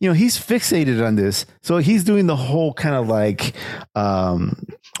fixated on this. So he's doing the whole kind of like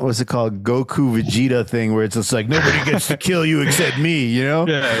what's it called, Goku Vegeta thing, where it's just like nobody gets to kill you except me, you know?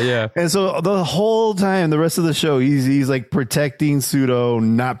 Yeah. And so the whole time, the rest of the show, he's like protecting Pseudo,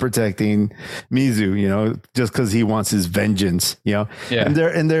 not protecting Mizu, you know, just because he wants his vengeance, you know. Yeah.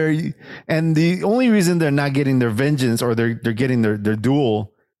 And the only reason they're not getting their vengeance, or they're getting their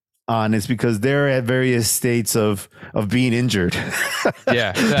duel, on is because they're at various states of being injured.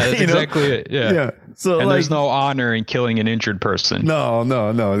 Yeah, that's exactly it. Yeah. So and like, there's no honor in killing an injured person. No.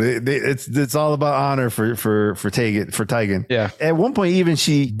 It's all about honor for Taigen. Yeah. At one point, even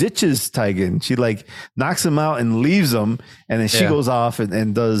she ditches Taigen. She like knocks him out and leaves him, and then she goes off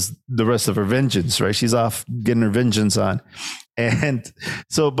and does the rest of her vengeance. Right? She's off getting her vengeance on, and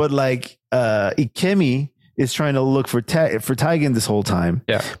so but like Ikemi is trying to look for Taigen this whole time.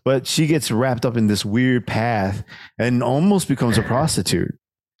 Yeah. But she gets wrapped up in this weird path and almost becomes a prostitute.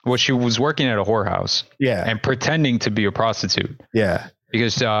 Well, she was working at a whorehouse. Yeah. And pretending to be a prostitute. Yeah.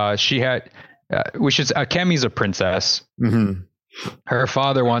 Because she had, Akemi's a princess. Mm-hmm. Her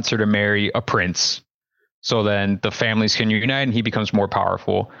father wants her to marry a prince. So then the families can unite and he becomes more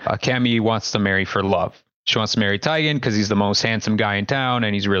powerful. Akemi wants to marry for love. She wants to marry Taigen because he's the most handsome guy in town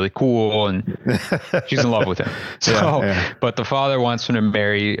and he's really cool and she's in love with him. So, but the father wants him to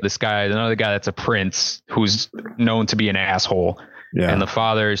marry this guy, another guy that's a prince who's known to be an asshole. Yeah. And the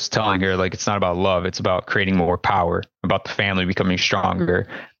father's telling her like, it's not about love. It's about creating more power, about the family becoming stronger.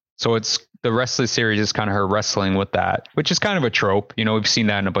 So it's the rest of the series is kind of her wrestling with that, which is kind of a trope. You know, we've seen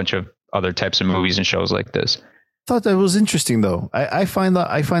that in a bunch of other types of movies and shows like this. Thought that was interesting though. I find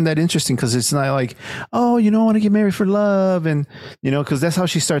that interesting because it's not like, oh, I want to get married for love, and because that's how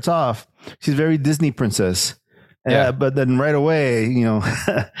she starts off. She's very Disney princess, but then right away,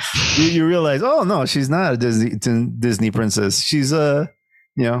 you realize, oh no, she's not a Disney princess. She's she's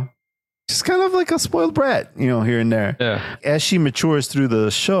kind of like a spoiled brat, here and there. Yeah. As she matures through the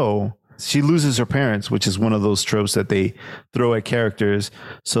show, she loses her parents, which is one of those tropes that they throw at characters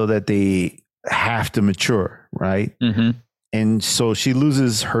so that they have to mature, right? Mm-hmm. And so she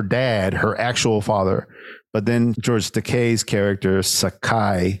loses her dad, her actual father, but then George Takei's character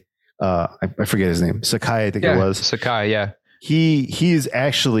Sakai, I forget his name, Sakai, I think it was Sakai. Yeah, he is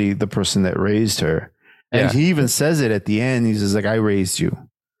actually the person that raised her, and he even says it at the end. He says like, "I raised you."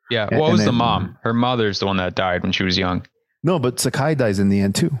 Yeah, well, it was the mom. Her mother's the one that died when she was young. No, but Sakai dies in the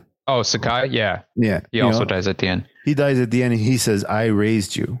end too. Oh, Sakai, yeah. He also dies at the end. He dies at the end, and he says, "I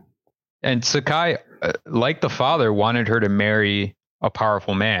raised you." And Sakai, like the father, wanted her to marry a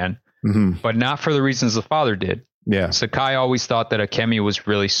powerful man, but not for the reasons the father did. Yeah. Sakai always thought that Akemi was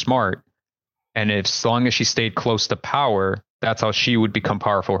really smart. And as long as she stayed close to power, that's how she would become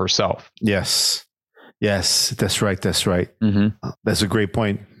powerful herself. Yes. That's right. Mm-hmm. That's a great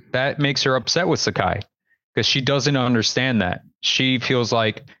point. That makes her upset with Sakai because she doesn't understand that. She feels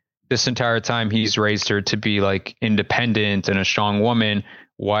like this entire time he's raised her to be like independent and a strong woman.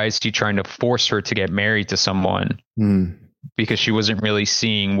 Why is he trying to force her to get married to someone? Because she wasn't really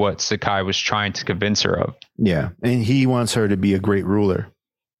seeing what Sakai was trying to convince her of. Yeah. And he wants her to be a great ruler.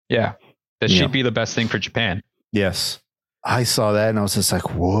 Yeah. That she'd be the best thing for Japan. Yes. I saw that and I was just like,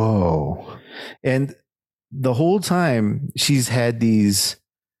 whoa. And the whole time she's had these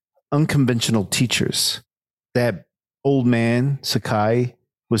unconventional teachers. That old man, Sakai,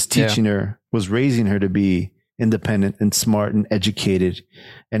 was teaching her, was raising her to be independent and smart and educated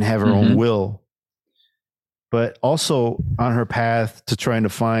and have her own will, but also on her path to trying to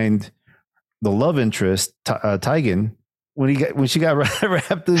find the love interest, Taigen, when she got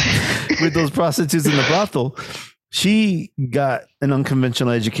wrapped with those prostitutes in the brothel, she got an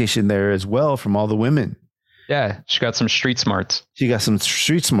unconventional education there as well from all the women. Yeah, she got some street smarts.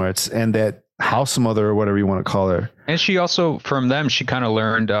 And that house mother or whatever you want to call her. And she also, from them, she kind of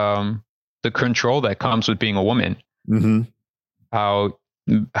learned the control that comes with being a woman. Mm-hmm. How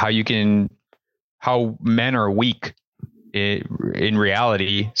men are weak in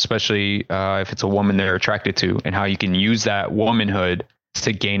reality, especially if it's a woman they're attracted to, and how you can use that womanhood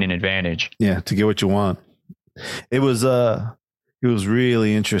to gain an advantage. Yeah, to get what you want. It was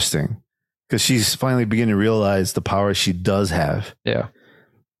really interesting because she's finally beginning to realize the power she does have. Yeah.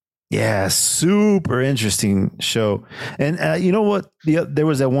 Yeah, super interesting show. And you know what? There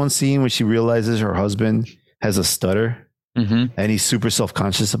was that one scene when she realizes her husband has a stutter and he's super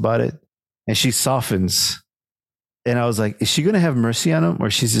self-conscious about it. And she softens. And I was like, is she going to have mercy on him,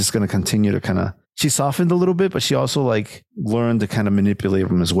 or she's just going to continue to she softened a little bit, but she also like learned to kind of manipulate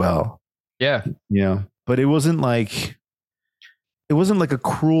him as well. Yeah. But it wasn't like a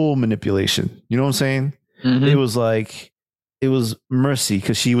cruel manipulation. You know what I'm saying? Mm-hmm. It was mercy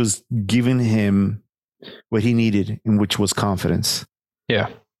because she was giving him what he needed, and which was confidence. Yeah.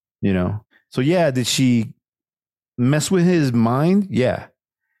 So did she mess with his mind? Yeah.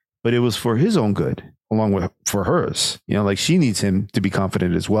 But it was for his own good, along with for hers. Like she needs him to be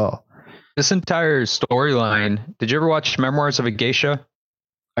confident as well. This entire storyline, did you ever watch Memoirs of a Geisha?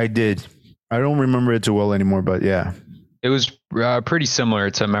 I did. I don't remember it too well anymore, but yeah. It was pretty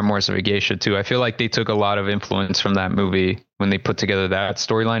similar to Memoirs of a Geisha too. I feel like they took a lot of influence from that movie when they put together that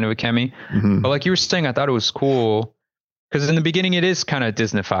storyline of Akemi. Hmm. But like you were saying, I thought it was cool because in the beginning it is kind of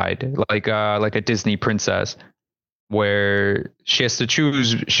Disneyfied, like a Disney princess, where she has to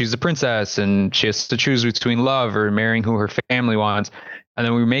choose. She's a princess, and she has to choose between love or marrying who her family wants. And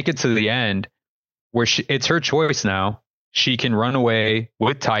then we make it to the end where it's her choice now. She can run away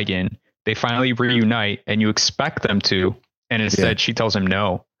with Taigen. They finally reunite, and you expect them to, and instead she tells him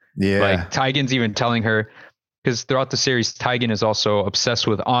no. Yeah. Like Taigen's even telling her, because throughout the series, Taigen is also obsessed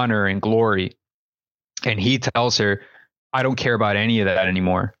with honor and glory, and he tells her, "I don't care about any of that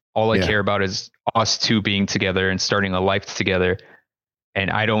anymore. All I care about is us two being together and starting a life together.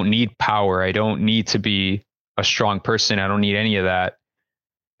 And I don't need power. I don't need to be a strong person. I don't need any of that."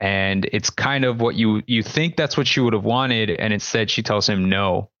 And it's kind of what you think that's what she would have wanted, and instead she tells him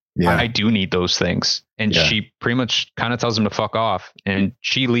no. Yeah. I do need those things. And she pretty much kind of tells him to fuck off, and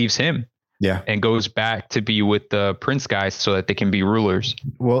she leaves him. Yeah. And goes back to be with the prince guys so that they can be rulers.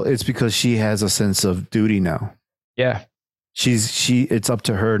 Well, it's because she has a sense of duty now. Yeah. It's up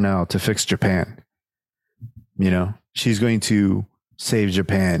to her now to fix Japan. You know, she's going to save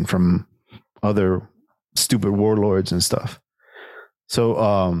Japan from other stupid warlords and stuff.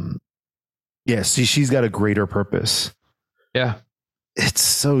 So, she's got a greater purpose. Yeah. It's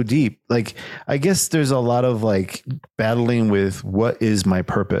so deep. Like, I guess there's a lot of like battling with what is my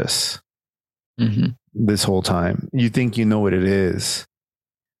purpose this whole time. You think you know what it is,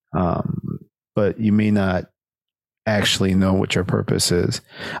 but you may not actually know what your purpose is.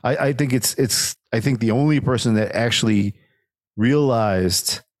 I think I think the only person that actually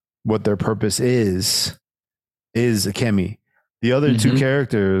realized what their purpose is Akemi. The other two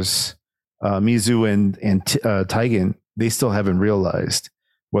characters, Mizu and Taigen, they still haven't realized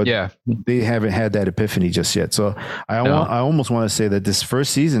they haven't had that epiphany just yet. So I almost want to say that this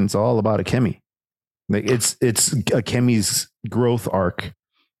first season's all about Akemi. Like it's Akemi's growth arc.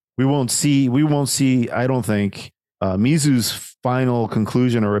 We won't see, I don't think, Mizu's final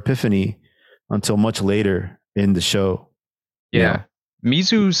conclusion or epiphany until much later in the show. Yeah.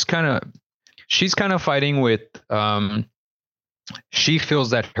 Mizu's she's kind of fighting with, she feels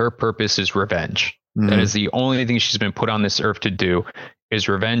that her purpose is revenge. That is the only thing she's been put on this earth to do, is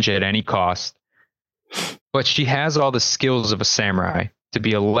revenge at any cost. But she has all the skills of a samurai, to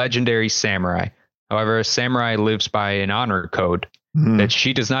be a legendary samurai. However, a samurai lives by an honor code that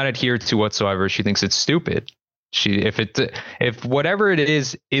she does not adhere to whatsoever. She thinks it's stupid. If whatever it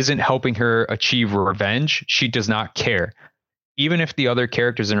is isn't helping her achieve revenge, she does not care. Even if the other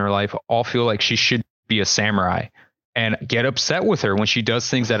characters in her life all feel like she should be a samurai and get upset with her when she does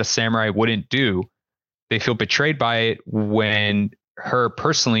things that a samurai wouldn't do, they feel betrayed by it. When her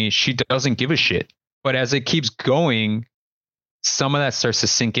personally, she doesn't give a shit. But as it keeps going, some of that starts to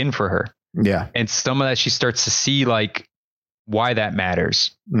sink in for her. Yeah. And some of that she starts to see like why that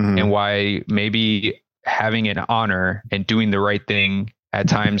matters and why maybe having an honor and doing the right thing at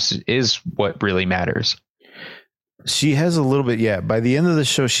times is what really matters. She has a little bit. Yeah. By the end of the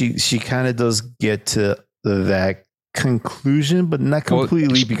show, she kind of does get to that conclusion, but not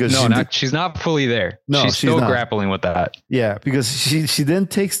completely, because she's not fully there. No, she's still grappling with that. Yeah, because she then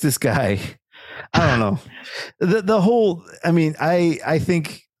takes this guy. I don't know. The whole, I mean, I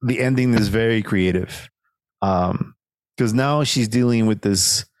think the ending is very creative. Because now she's dealing with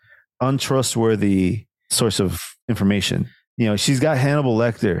this untrustworthy source of information. You know, she's got Hannibal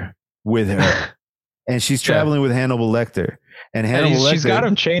Lecter with her, and she's traveling with Hannibal Lecter. And she's got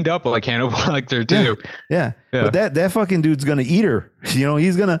him chained up like Hannibal Lecter too. Yeah. But that fucking dude's gonna eat her. You know,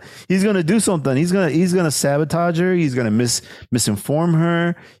 he's gonna do something. He's gonna sabotage her. He's gonna misinform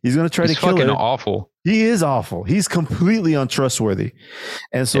her. He's gonna try to kill her. He's fucking awful. He is awful. He's completely untrustworthy.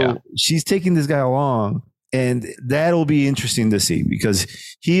 And so she's taking this guy along, and that'll be interesting to see, because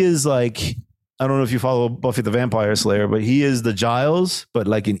he is like, I don't know if you follow Buffy the Vampire Slayer, but he is the Giles, but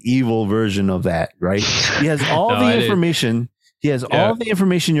like an evil version of that, right? He has all the information. He has all the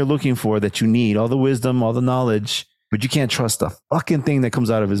information you're looking for, that you need, all the wisdom, all the knowledge, but you can't trust a fucking thing that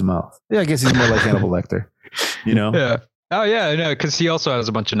comes out of his mouth. Yeah, I guess he's more like Hannibal Lecter, you know? Yeah. Oh yeah, no, because he also has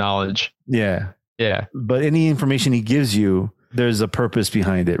a bunch of knowledge. Yeah. Yeah. But any information he gives you, there's a purpose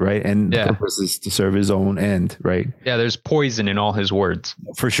behind it, right? And the purpose is to serve his own end, right? Yeah, there's poison in all his words.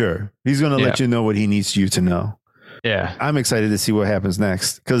 For sure. He's going to let you know what he needs you to know. Yeah. I'm excited to see what happens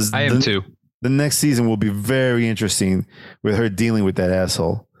next, because I am too. The next season will be very interesting with her dealing with that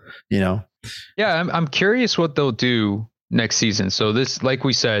asshole, you know? Yeah, I'm curious what they'll do next season. So this, like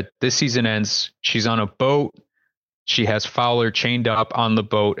we said, this season ends. She's on a boat she has Fowler chained up on the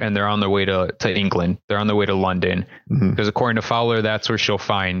boat, and they're on their way to England. They're on their way to London because according to Fowler, that's where she'll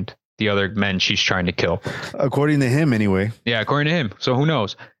find the other men she's trying to kill. According to him, anyway. Yeah, according to him. So who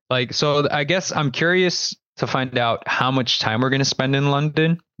knows? Like, so I guess I'm curious to find out how much time we're going to spend in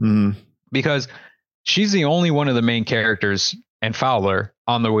London because she's the only one of the main characters and Fowler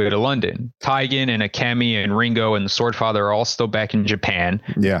on their way to London. Taigen and Akemi and Ringo and the Swordfather are all still back in Japan.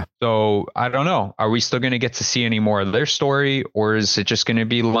 Yeah. So I don't know. Are we still going to get to see any more of their story, or is it just going to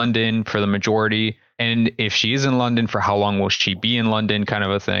be London for the majority? And if she is in London, for how long will she be in London, kind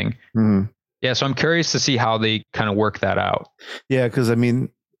of a thing? Yeah. So I'm curious to see how they kind of work that out. Yeah. Because I mean,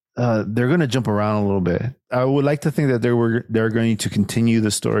 they're going to jump around a little bit. I would like to think that they're going to continue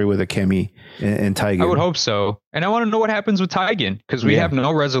the story with Akemi and Taigen. I would hope so. And I want to know what happens with Taigen, because we have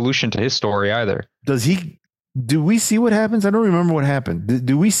no resolution to his story either. Do we see what happens? I don't remember what happened.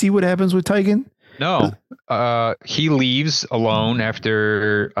 Do we see what happens with Taigen? No. He leaves alone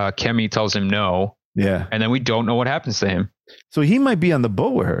after Kemi tells him no. Yeah. And then we don't know what happens to him. So he might be on the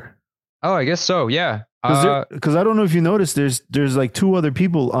boat with her. Oh, I guess so. Yeah. Because I don't know if you noticed, there's like two other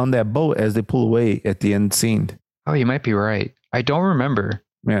people on that boat as they pull away at the end scene. Oh, you might be right. I don't remember.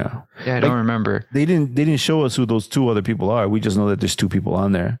 Yeah. Yeah, I don't remember. They didn't show us who those two other people are. We just know that there's two people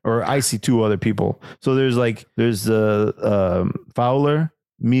on there, or I see two other people. So there's Fowler,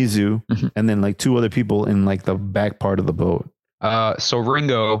 Mizu, and then like two other people in like the back part of the boat. So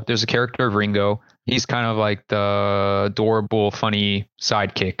Ringo, there's a character of Ringo. He's kind of like the adorable, funny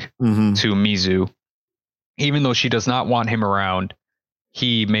sidekick to Mizu. Even though she does not want him around,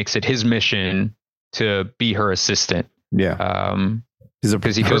 he makes it his mission to be her assistant. Yeah.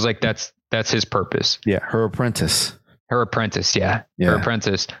 Because he feels like that's his purpose. Yeah. Her apprentice. Yeah. Her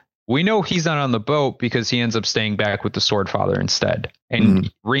apprentice. We know he's not on the boat because he ends up staying back with the Swordfather instead.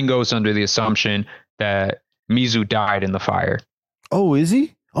 And Ringo's under the assumption that Mizu died in the fire. Oh, is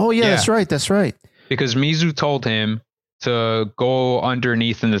he? Oh, yeah. That's right. Because Mizu told him to go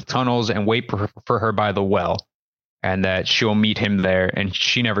underneath in the tunnels and wait for her by the well, and that she'll meet him there, and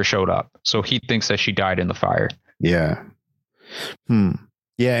she never showed up. So he thinks that she died in the fire. Yeah.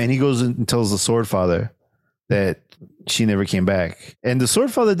 Yeah, and he goes and tells the Swordfather that she never came back. And the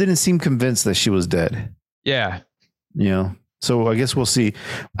Swordfather didn't seem convinced that she was dead. Yeah. You know, so I guess we'll see.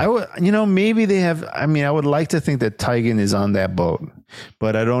 Maybe they have, I would like to think that Taigen is on that boat,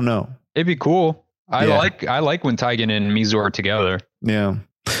 but I don't know. It'd be cool. I like when Taigen and Mizu are together. Yeah.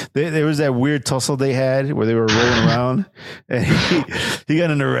 There was that weird tussle they had where they were rolling around and he got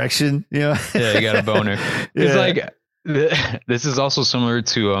an erection, you know? Yeah, he got a boner. It's like, this is also similar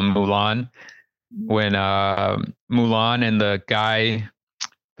to Mulan, when Mulan and the guy,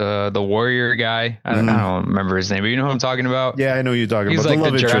 the warrior guy, I don't remember his name, but you know who I'm talking about? Yeah, I know you're talking about. He's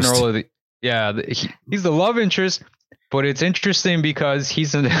like the general of he's the love interest. But it's interesting because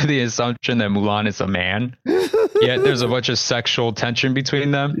he's under the assumption that Mulan is a man. Yet there's a bunch of sexual tension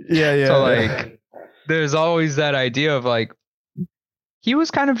between them. Yeah. So there's always that idea of like, he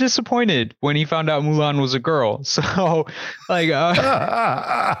was kind of disappointed when he found out Mulan was a girl. So like, because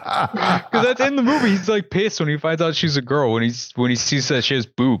that's in the movie. He's like pissed when he finds out she's a girl. When he sees that she has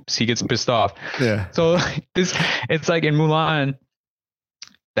boobs, he gets pissed off. Yeah. So it's like in Mulan,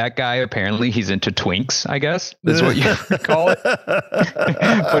 that guy, apparently he's into twinks, I guess. That's what you call it.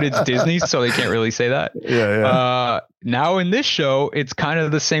 But it's Disney, so they can't really say that. Yeah. Now in this show, it's kind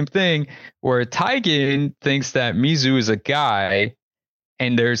of the same thing where Taigen thinks that Mizu is a guy,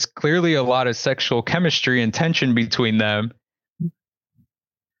 and there's clearly a lot of sexual chemistry and tension between them.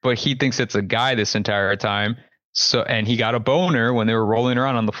 But he thinks it's a guy this entire time. So, and he got a boner when they were rolling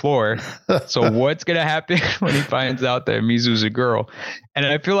around on the floor. So what's going to happen when he finds out that Mizu's a girl? And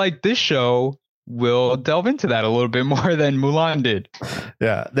I feel like this show will delve into that a little bit more than Mulan did.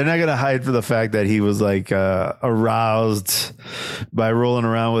 Yeah. They're not going to hide for the fact that he was like aroused by rolling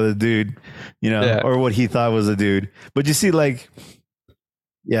around with a dude, or what he thought was a dude. But you see, like,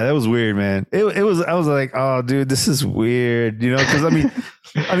 yeah, that was weird, man. It was, I was like, oh, dude, this is weird, because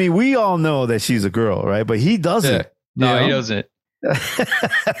I mean, we all know that she's a girl, right? But he doesn't. No, he doesn't.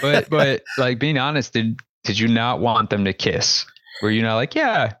 but like, being honest, did you not want them to kiss? Were you not like,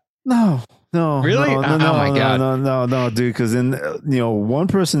 yeah? No. Really? No, oh my God. No, dude. Because then, one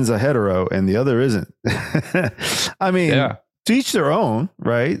person's a hetero and the other isn't. I mean, to each their own,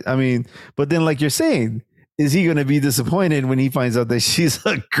 right? I mean, but then like you're saying, is he going to be disappointed when he finds out that she's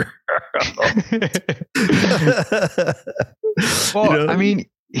a girl? Well, I mean,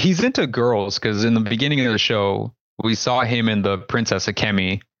 he's into girls because in the beginning of the show, we saw him and the Princess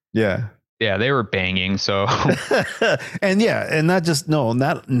Akemi. Yeah. Yeah, they were banging. So and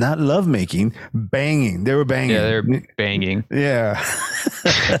not love making, banging. They were banging. yeah, they're banging. Yeah.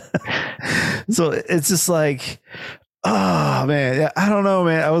 So it's just like, oh man, yeah, I don't know,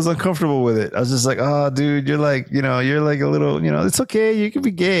 man. I was uncomfortable with it. I was just like, oh, dude, you're like a little, it's okay. You can be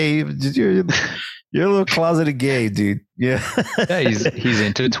gay. You're a little closeted gay, dude. Yeah. Yeah, he's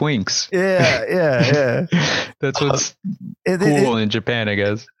into twinks. Yeah. That's what's cool in Japan, I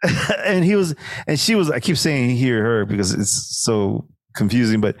guess. And she was. I keep saying her because it's so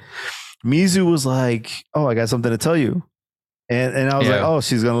confusing. But Mizu was like, "Oh, I got something to tell you," and I was like, "Oh,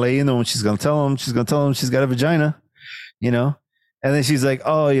 she's gonna lay into him. She's gonna tell him she's got a vagina, And then she's like,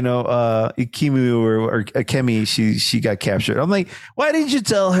 "Oh, Ikimu or Akemi, she got captured." I'm like, "Why didn't you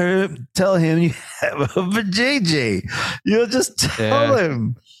tell him you have a vajayjay? Just tell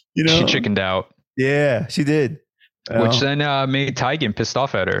him." She chickened out. Yeah, she did. Which then made Taigen pissed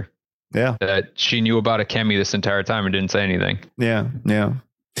off at her. Yeah, that she knew about Akemi this entire time and didn't say anything. Yeah.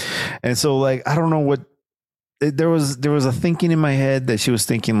 And so, like, I don't know what there was a thinking in my head that she was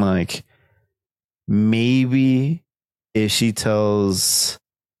thinking like, maybe if she tells,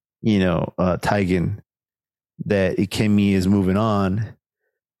 Taigen that Ikemi is moving on,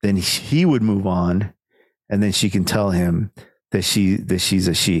 then he would move on, and then she can tell him that she's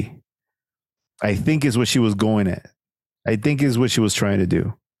a she. I think is what she was going at. I think is what she was trying to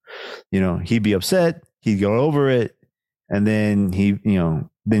do. He'd be upset, he'd go over it, and then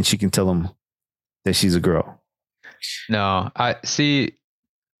then she can tell him that she's a girl. No, I see.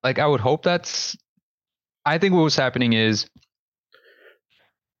 Like, I would hope I think what was happening is,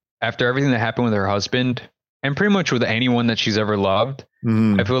 after everything that happened with her husband, and pretty much with anyone that she's ever loved,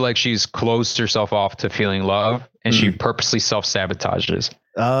 I feel like she's closed herself off to feeling love, and she purposely self-sabotages.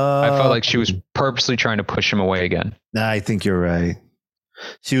 I felt like she was purposely trying to push him away again. I think you're right.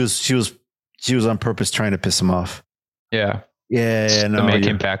 She was on purpose trying to piss him off. Yeah. Yeah. To make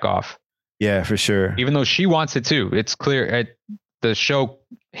him back off. Yeah, for sure. Even though she wants it too. It's clear. The show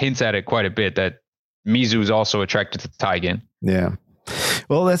hints at it quite a bit that Mizu is also attracted to Taigen. Yeah.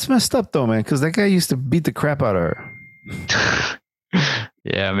 Well, that's messed up though, man, because that guy used to beat the crap out of her.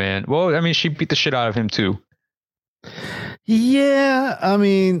 Yeah, man. Well, I mean, she beat the shit out of him too. Yeah, I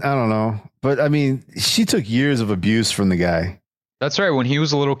mean, I don't know. But I mean, she took years of abuse from the guy. That's right. When he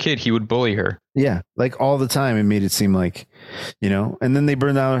was a little kid, he would bully her. Yeah, like all the time. It made it seem like, and then they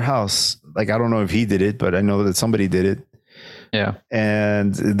burned down her house. Like, I don't know if he did it, but I know that somebody did it. Yeah.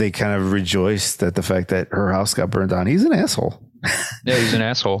 And they kind of rejoiced at the fact that her house got burned down. He's an asshole. Yeah, he's an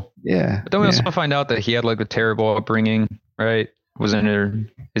asshole. Yeah. But then we also find out that he had like a terrible upbringing, right?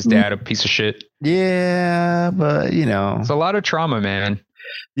 Wasn't his dad a piece of shit? Yeah, but it's a lot of trauma, man.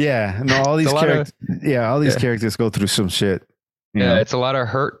 Yeah, no, all these characters. All these characters go through some shit. Yeah, it's a lot of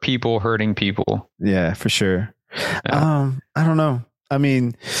hurt people hurting people. Yeah, for sure. I don't know. I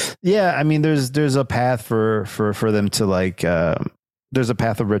mean, there's a path for them to like. There's a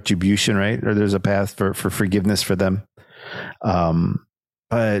path of retribution, right? Or there's a path for forgiveness for them.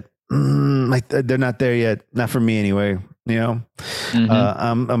 But like they're not there yet. Not for me anyway.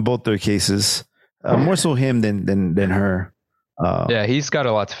 I'm both their cases. More so him than her. Yeah, he's got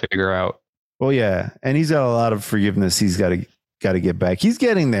a lot to figure out. Well, yeah, and he's got a lot of forgiveness. He's got to get back. He's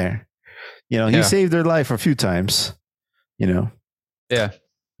getting there. He saved their life a few times. Yeah,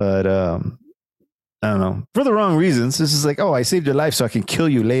 but I don't know, for the wrong reasons. This is like, oh, I saved your life so I can kill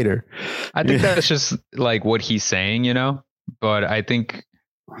you later. I think that's just like what he's saying, But I think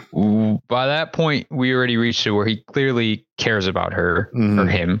by that point we already reached it where he clearly cares about her or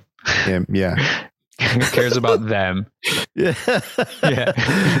him. Yeah. Cares about them. Yeah.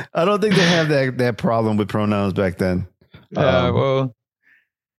 I don't think they have that problem with pronouns back then. Well,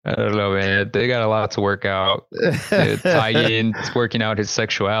 I don't know, man. They got a lot to work out. Taigen's working out his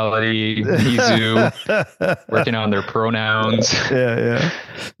sexuality. Mizu working on their pronouns. Yeah.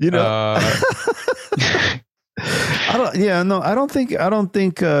 I don't think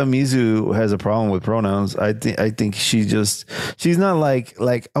Mizu has a problem with pronouns. I think she's not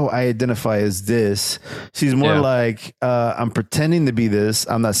like, oh, I identify as this. She's more like, I'm pretending to be this.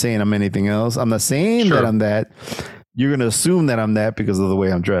 I'm not saying I'm anything else. I'm not saying that I'm that. You're going to assume that I'm that because of the way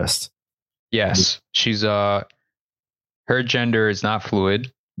I'm dressed. Yes. She's her gender is not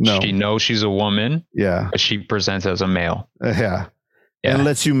fluid. No. She knows she's a woman. Yeah. But she presents as a male. Yeah. And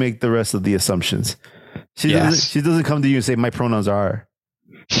lets you make the rest of the assumptions. She doesn't come to you and say my pronouns are.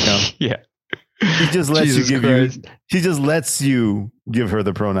 Yeah. She just lets she just lets you give her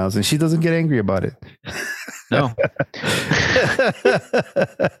the pronouns, and she doesn't get angry about it. No.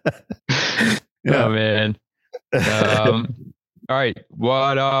 Oh man. All All right.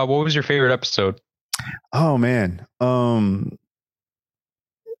 What was your favorite episode? Oh man. I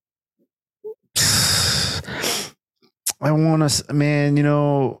want to, man,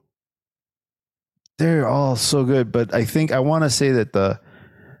 they're all so good, but I think I want to say that the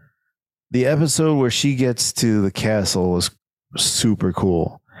episode where she gets to the castle was super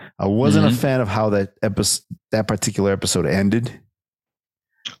cool. I wasn't a fan of how that particular episode ended.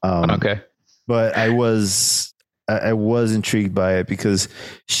 Okay. But I was intrigued by it because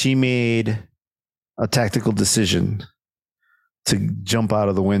she made a tactical decision to jump out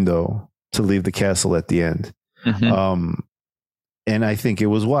of the window to leave the castle at the end. And I think it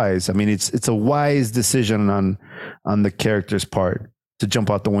was wise. I mean, it's a wise decision on the character's part to jump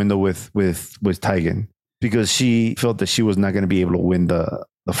out the window with Taigen, because she felt that she was not going to be able to win the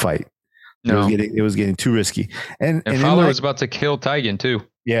fight. No. It was getting too risky. And Fowler was about to kill Taigen too.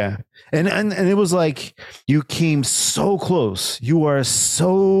 Yeah. And it was like, you came so close. You are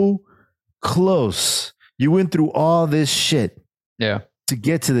so close. You went through all this shit. Yeah. To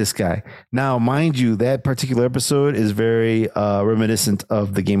get to this guy. Now, mind you, that particular episode is very reminiscent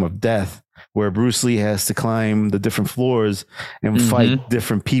of the Game of Death, where Bruce Lee has to climb the different floors and fight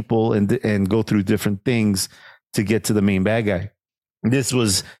different people and go through different things to get to the main bad guy. This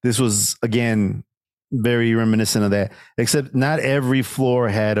was again very reminiscent of that, except not every floor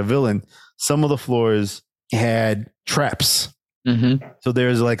had a villain. Some of the floors had traps. So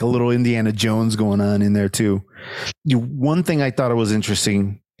there's like a little Indiana Jones going on in there too. One thing I thought it was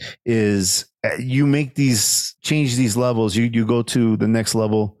interesting is you change these levels. You go to the next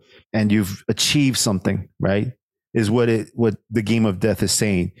level and you've achieved something, right? Is what the Game of Death is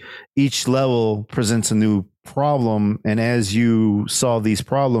saying. Each level presents a new problem, and as you solve these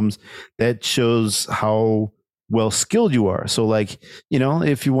problems, that shows how well skilled you are. So, like,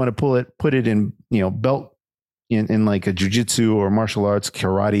 if you want to put it in, belt in like a jujitsu or martial arts,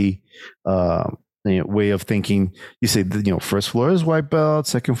 karate way of thinking, you say first floor is white belt,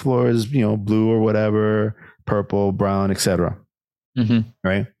 second floor is blue or whatever, purple, brown, etc.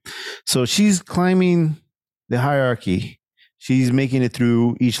 Right. So she's climbing the hierarchy. She's making it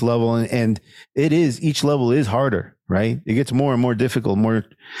through each level, and each level is harder, right? It gets more and more difficult,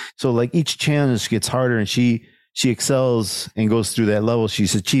 so like each challenge gets harder, and she excels and goes through that level.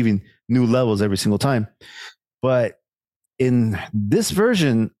 She's achieving new levels every single time. But in this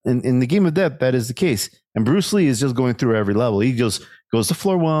version, in the Game of Death, that is the case. And Bruce Lee is just going through every level. He just goes to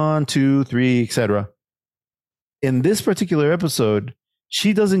floor 1, 2, 3, etc. In this particular episode,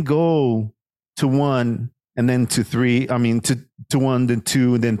 she doesn't go to 1 and then to 3. I mean, to 1, then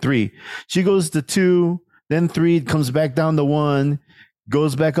 2, and then 3. She goes to 2, then 3, comes back down to 1,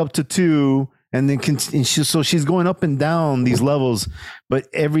 goes back up to 2, and then so she's going up and down these levels. But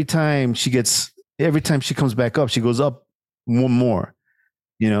every time she comes back up, she goes up one more.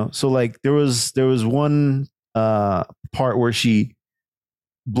 So like there was one part where she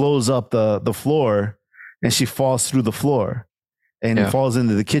blows up the floor and she falls through the floor and falls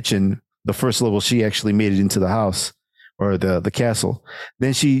into the kitchen. The first level, she actually made it into the house or the castle.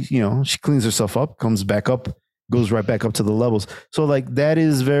 Then she cleans herself up, comes back up, goes right back up to the levels. So like that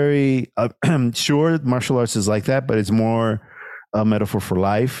is very sure, martial arts is like that, but it's more a metaphor for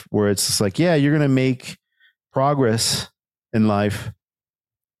life, where it's just like, yeah, you're gonna make progress in life,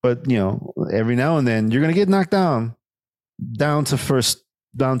 but every now and then you're gonna get knocked down to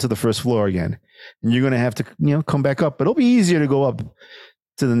the first floor again, and you're gonna have to come back up. But it'll be easier to go up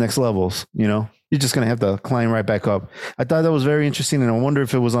to the next levels. You're just gonna have to climb right back up. I thought that was very interesting, and I wonder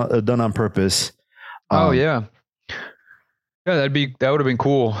if it was done on purpose. Yeah, that would have been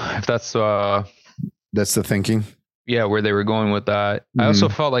cool if that's the thinking. Yeah, where they were going with that. I also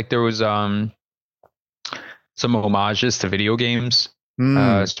felt like there was some homages to video games,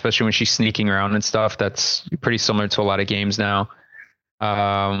 especially when she's sneaking around and stuff. That's pretty similar to a lot of games now.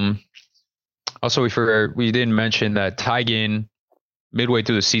 Also, we didn't mention that Taigen, midway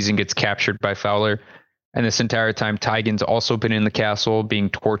through the season, gets captured by Fowler, and this entire time Taigen's also been in the castle being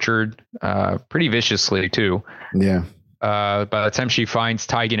tortured pretty viciously too. Yeah. By the time she finds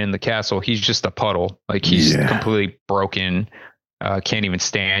Taigen in the castle, he's just a puddle. Like he's completely broken, can't even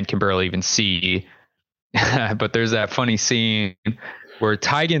stand, can barely even see. But there's that funny scene where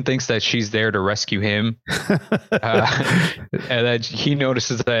Taigen thinks that she's there to rescue him. And then he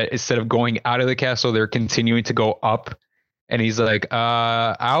notices that instead of going out of the castle, they're continuing to go up. And he's like,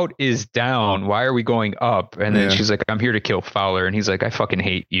 out is down. Why are we going up? And then she's like, I'm here to kill Fowler. And he's like, I fucking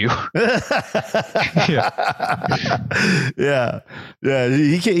hate you. Yeah.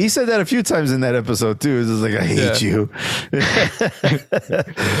 He said that a few times in that episode too. It's just like, I hate you.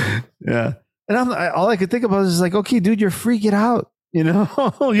 Yeah. And all I could think about is like, okay, dude, you're free, get out. You know,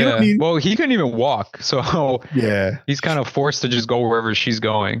 you don't need. Well, he couldn't even walk, so Yeah, he's kind of forced to just go wherever she's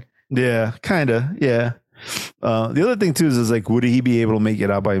going. yeah, kind of, yeah. The other thing too is like, would he be able to make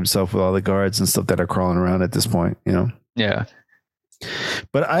it out by himself with all the guards and stuff that are crawling around at this point? You know. Yeah.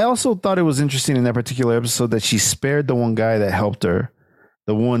 But I also thought it was interesting in that particular episode that she spared the one guy that helped her,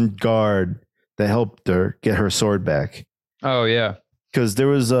 the one guard that helped her get her sword back. Oh yeah. Because there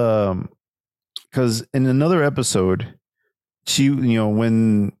was because in another episode, she, you know,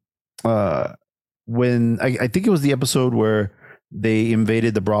 when I think it was the episode where they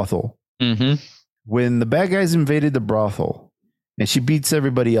invaded the brothel. Mm-hmm. When the bad guys invaded the brothel and she beats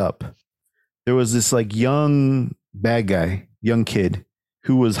everybody up, there was this like young bad guy, young kid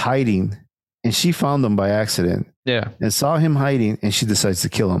who was hiding, and she found him by accident. Yeah. And saw him hiding, and she decides to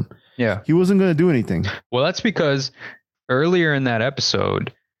kill him. Yeah. He wasn't going to do anything. Well, that's because earlier in that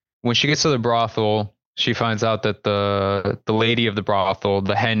episode, when she gets to the brothel, she finds out that the lady of the brothel,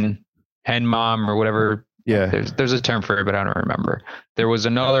 the hen mom or whatever. Yeah. There's a term for it, but I don't remember. There was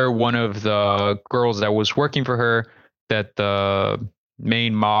another one of the girls that was working for her that the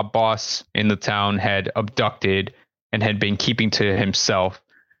main mob boss in the town had abducted and had been keeping to himself.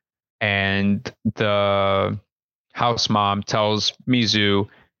 And the house mom tells Mizu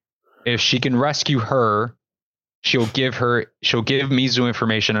if she can rescue her, she'll give Mizu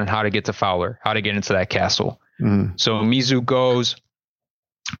information on how to get to Fowler, how to get into that castle. Mm. So Mizu goes.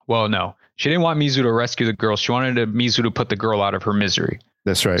 Well, no, she didn't want Mizu to rescue the girl. She wanted Mizu to put the girl out of her misery.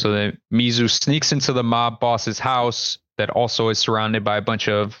 That's right. So then Mizu sneaks into the mob boss's house that also is surrounded by a bunch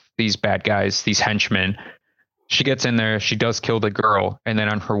of these bad guys, these henchmen. She gets in there. She does kill the girl. And then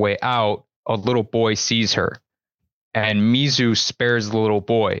on her way out, a little boy sees her. And Mizu spares the little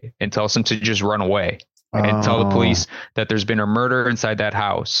boy and tells him to just run away and tell the police that there's been a murder inside that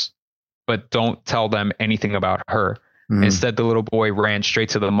house, but don't tell them anything about her. Mm. Instead, the little boy ran straight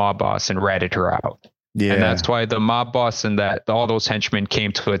to the mob boss and ratted her out. Yeah. And that's why the mob boss and all those henchmen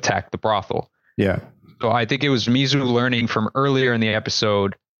came to attack the brothel. Yeah. So I think it was Mizu learning from earlier in the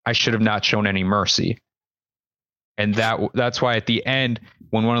episode, I should have not shown any mercy. And that's why at the end,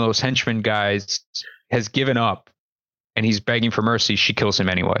 when one of those henchmen guys has given up and he's begging for mercy, she kills him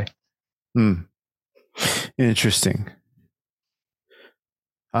anyway. Hmm. Interesting.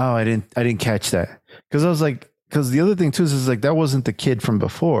 Oh, I didn't catch that. Because the other thing too is like that wasn't the kid from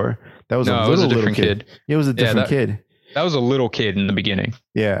before. That was a little kid. It was a different kid. That was a little kid in the beginning.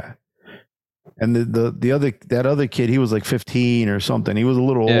 Yeah. And that other kid, he was like 15 or something. He was a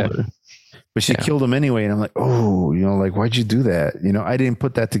little older. But she killed him anyway. And I'm like, oh, you know, like, why'd you do that? You know, I didn't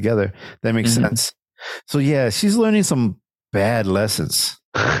put that together. That makes sense. So yeah, she's learning some bad lessons.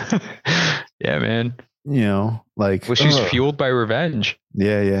 Yeah, man. You know, like, well, she's fueled by revenge.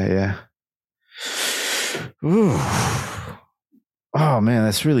 Yeah. Ooh. Oh man,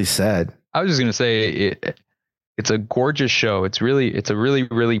 that's really sad. I was just gonna say it's a gorgeous show. It's a really,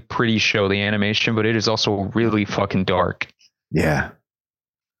 really pretty show, the animation, but it is also really fucking dark. Yeah.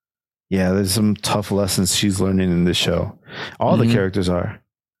 Yeah, there's some tough lessons she's learning in this show. All the characters are.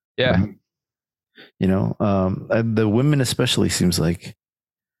 Yeah. You know, the women especially seems like.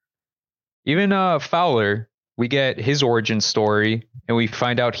 Even Fowler, we get his origin story, and we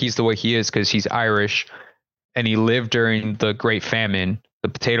find out he's the way he is because he's Irish, and he lived during the Great Famine, the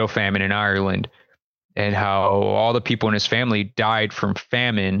potato famine in Ireland, and how all the people in his family died from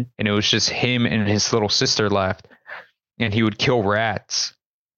famine, and it was just him and his little sister left, and he would kill rats.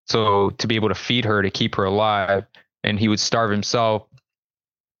 So to be able to feed her, to keep her alive, and he would starve himself.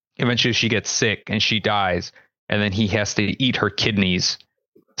 Eventually she gets sick and she dies. And then he has to eat her kidneys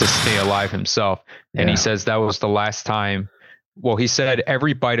to stay alive himself. And he says that was the last time. Well, he said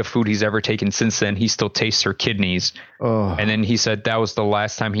every bite of food he's ever taken since then, he still tastes her kidneys. Oh. And then he said that was the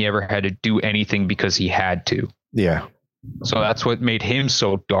last time he ever had to do anything because he had to. Yeah. So that's what made him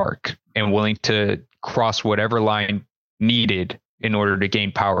so dark and willing to cross whatever line needed in order to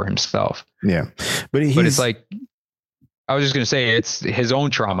gain power himself. Yeah. But it's like, I was just going to say, it's his own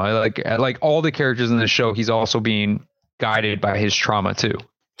trauma. Like all the characters in the show, he's also being guided by his trauma too.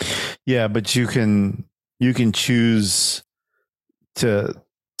 Yeah. But you can choose to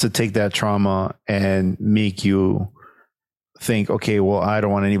take that trauma and make you think, okay, well, I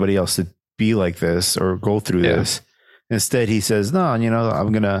don't want anybody else to be like this or go through this. Instead, he says, no, you know,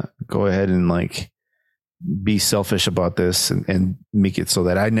 I'm going to go ahead and like be selfish about this and make it so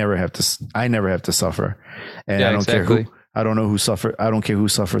that I never have to suffer. And I don't care I don't care who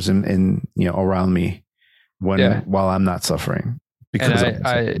suffers in you know, around me while I'm not suffering. Because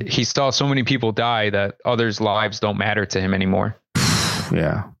he saw so many people die that others' lives don't matter to him anymore.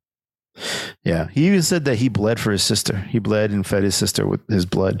 Yeah. Yeah. He even said that he bled for his sister. He bled and fed his sister with his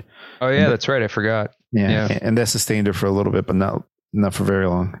blood. Oh yeah, that's right. I forgot. Yeah. And that sustained her for a little bit, but not for very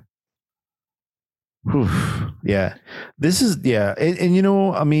long. Whew. Yeah. This is, yeah. And you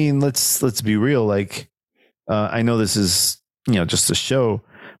know, I mean, let's be real. Like, I know this is, you know, just a show,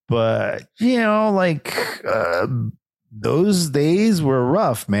 but you know, like, those days were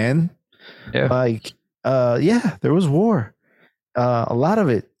rough, man. Yeah. Like, yeah, there was war, a lot of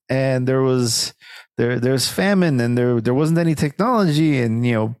it. And there's famine, and there wasn't any technology, and,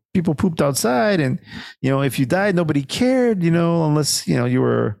 you know, people pooped outside, and, you know, if you died, nobody cared, you know, unless, you know, you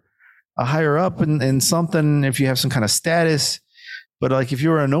were a higher up in something, if you have some kind of status. But like, if you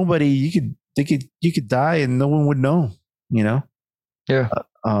were a nobody, you could die and no one would know, you know? Yeah.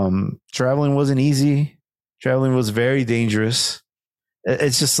 Traveling wasn't easy. Traveling was very dangerous.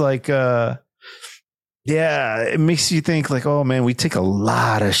 It's just like, yeah, it makes you think like, oh man, we take a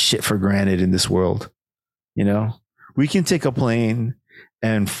lot of shit for granted in this world. You know, we can take a plane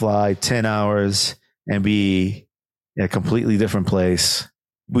and fly 10 hours and be in a completely different place.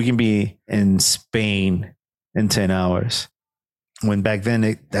 We can be in Spain in 10 hours. When back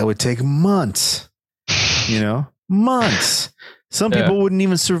then that would take months, you know, months. Some people wouldn't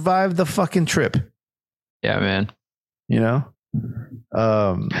even survive the fucking trip. Yeah, man. You know?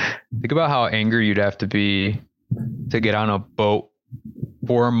 Think about how angry you'd have to be to get on a boat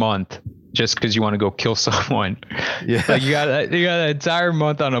for a month just because you want to go kill someone. Yeah. Like you got an entire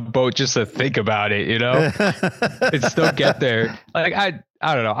month on a boat just to think about it, you know? And still get there. Like I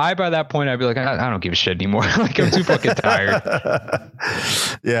don't know. By that point I'd be like, I don't give a shit anymore. Like I'm too fucking tired.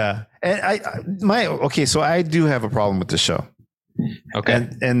 Yeah. And so I do have a problem with the show. Okay.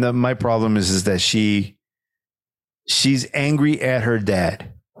 And my problem is that she's angry at her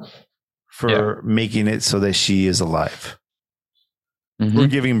dad for making it so that she is alive. Mm-hmm. We're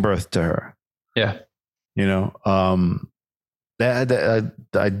giving birth to her. Yeah. You know,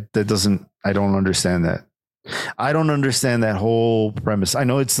 that doesn't, I don't understand that. I don't understand that whole premise. I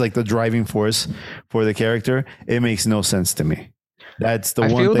know it's like the driving force for the character. It makes no sense to me. That's the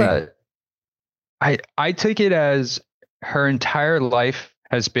one thing. That I take it as her entire life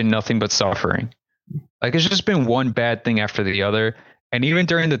has been nothing but suffering. Like it's just been one bad thing after the other. And even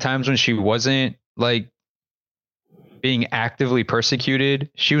during the times when she wasn't like being actively persecuted,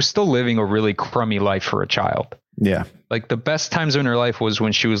 she was still living a really crummy life for a child. Yeah. Like the best times in her life was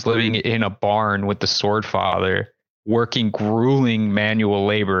when she was living in a barn with the sword father, working grueling manual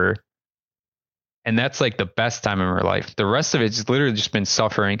labor. And that's like the best time in her life. The rest of it's literally just been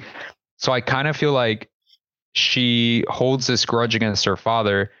suffering. So I kind of feel like she holds this grudge against her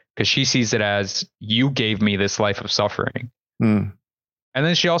father because she sees it as, you gave me this life of suffering. Mm. And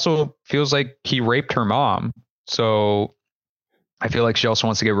then she also feels like he raped her mom. So I feel like she also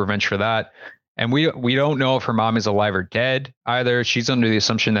wants to get revenge for that. And we don't know if her mom is alive or dead either. She's under the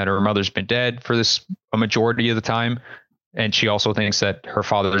assumption that her mother's been dead for a majority of the time. And she also thinks that her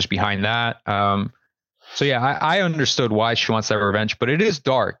father's behind that. So yeah, I understood why she wants that revenge, but it is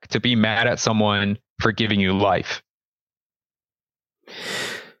dark to be mad at someone for giving you life.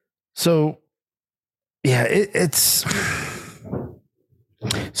 So yeah, it's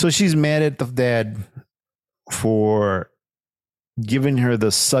so she's mad at the dad for giving her the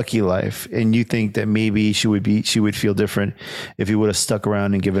sucky life, and you think that maybe she would feel different if he would have stuck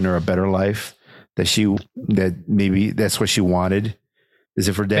around and given her a better life, that maybe that's what she wanted, is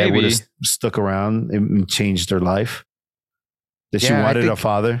if her dad would have stuck around and changed her life, that she wanted a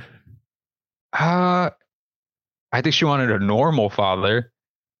father. I think she wanted a normal father.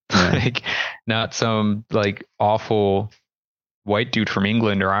 Yeah. Like not some like awful white dude from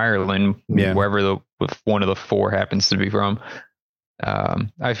England or Ireland, wherever one of the four happens to be from.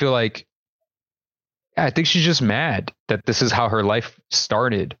 I feel like, I think she's just mad that this is how her life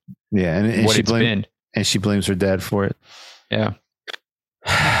started. Yeah, and what it's been, and she blames her dad for it. Yeah,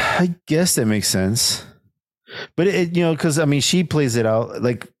 I guess that makes sense. But it, you know, because I mean, she plays it out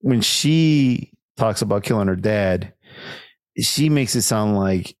like when she talks about killing her dad, she makes it sound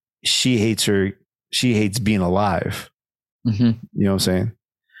like she hates being alive. Mm-hmm. You know what I'm saying?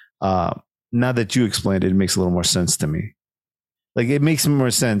 Now that you explained it, it makes a little more sense to me. Like it makes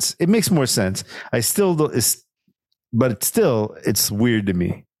more sense. It makes more sense. But it's weird to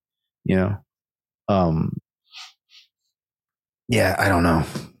me, you know? Yeah, I don't know.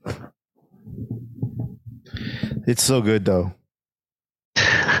 It's so good though.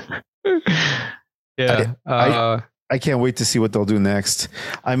 Yeah. I can't wait to see what they'll do next.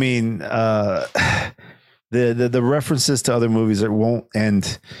 I mean, the references to other movies that won't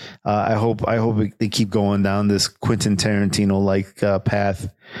end. I hope they keep going down this Quentin Tarantino like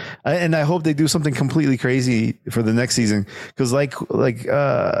path, and I hope they do something completely crazy for the next season. Because like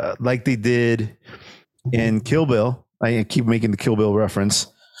they did in Kill Bill, I keep making the Kill Bill reference.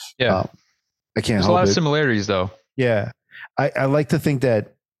 Yeah, I can't. There's a lot of similarities though. Yeah, I like to think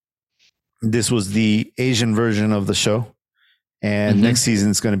that this was the Asian version of the show. And next season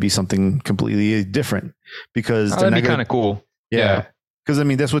is going to be something completely different because that'd be kind of cool. Yeah. Because I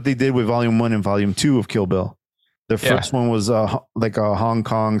mean, that's what they did with Volume 1 and Volume 2 of Kill Bill. The first one was like a Hong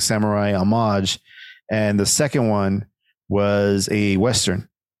Kong samurai homage. And the second one was a Western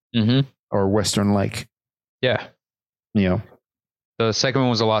or Western like. Yeah. You know, the second one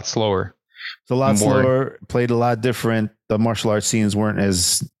was a lot slower. It's a lot slower, played a lot different. The martial arts scenes weren't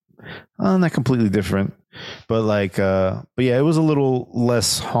as not completely different. But but yeah, it was a little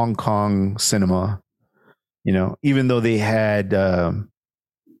less Hong Kong cinema, you know, even though they had,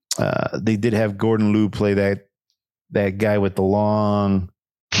 they did have Gordon Liu play that guy with the long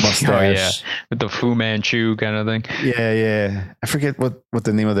mustache. Oh, yeah. With the Fu Manchu kind of thing. Yeah. Yeah. I forget what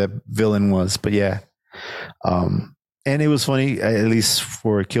the name of that villain was, but yeah. And it was funny, at least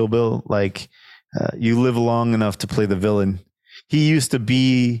for Kill Bill, you live long enough to play the villain.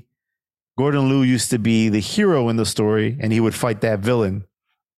 Gordon Liu used to be the hero in the story, and he would fight that villain.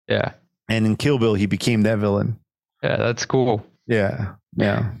 Yeah. And in Kill Bill, he became that villain. Yeah, that's cool. Yeah.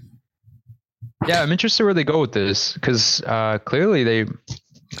 Yeah. Yeah, I'm interested where they go with this because clearly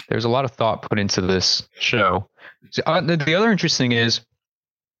there's a lot of thought put into this show. So, the other interesting is,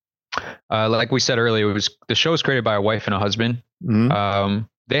 like we said earlier, the show was created by a wife and a husband.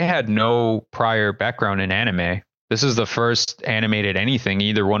 They had no prior background in anime. This is the first animated anything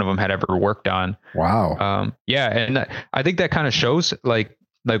either one of them had ever worked on. Wow. Yeah, and I think that kind of shows, like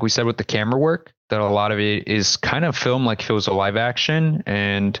we said with the camera work, that a lot of it is kind of filmed like if it was a live action,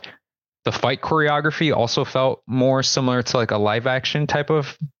 and the fight choreography also felt more similar to like a live action type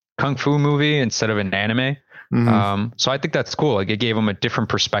of kung fu movie instead of an anime. So I think that's cool. Like it gave them a different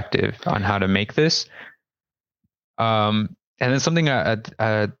perspective on how to make this. And then something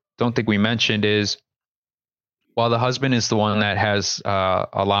I don't think we mentioned is, while the husband is the one that has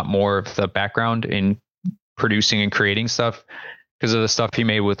a lot more of the background in producing and creating stuff because of the stuff he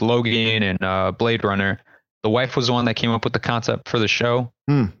made with Logan and Blade Runner, the wife was the one that came up with the concept for the show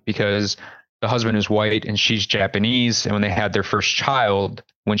because the husband is white and she's Japanese. And when they had their first child,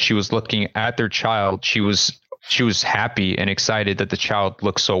 when she was looking at their child, she was happy and excited that the child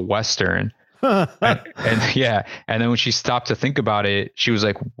looked so Western. and yeah, and then when she stopped to think about it, she was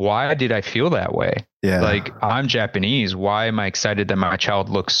like, why did I feel that way? Yeah, like I'm Japanese, why am I excited that my child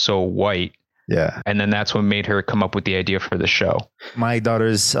looks so white? Yeah. And then that's what made her come up with the idea for the show. My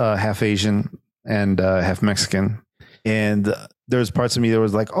daughter's half Asian and half Mexican, and there's parts of me that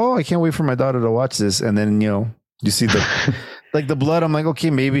was like, oh, I can't wait for my daughter to watch this. And then you see the like the blood, I'm like, okay,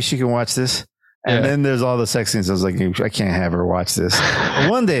 maybe she can watch this. And then there's all the sex scenes. I was like, I can't have her watch this.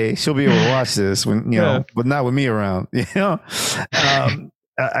 But one day she'll be able to watch this when, but not with me around, I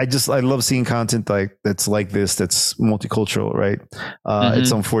love seeing content that's like this, that's multicultural, right?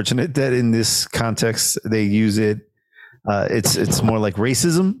 It's unfortunate that in this context, they use it. It's more like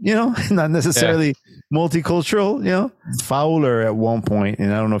racism, not necessarily multicultural, Fowler at one point,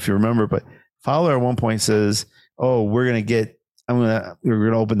 and I don't know if you remember, but Fowler at one point says, oh, we're going to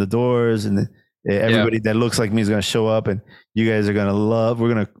open the doors and everybody that looks like me is going to show up, and you guys are going to love.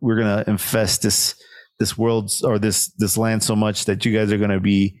 We're going to infest this world or this land so much that you guys are going to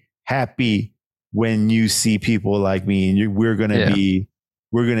be happy when you see people like me, and we're going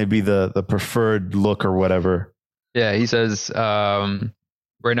to be the preferred look or whatever. Yeah, he says, right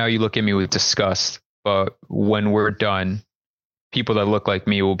now you look at me with disgust, but when we're done, people that look like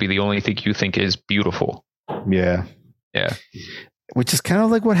me will be the only thing you think is beautiful. Yeah. Yeah. Which is kind of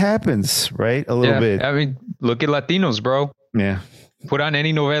like what happens, right? A little bit. I mean, look at Latinos, bro. Yeah. Put on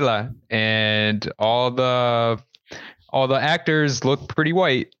any novela and all the actors look pretty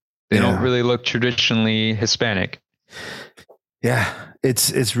white. They don't really look traditionally Hispanic. Yeah,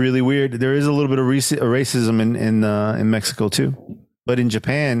 it's really weird. There is a little bit of racism in Mexico too, but in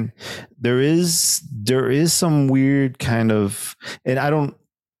Japan, there is some weird kind of, and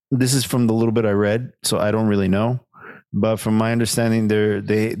this is from the little bit I read, so I don't really know. But from my understanding,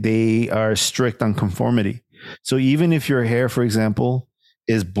 they are strict on conformity. So even if your hair, for example,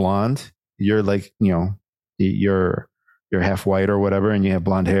 is blonde, you're like, you're half white or whatever, and you have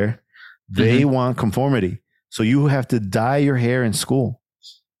blonde hair, they want conformity. So you have to dye your hair in school.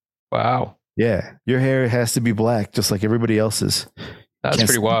 Wow. Yeah. Your hair has to be black, just like everybody else's. That's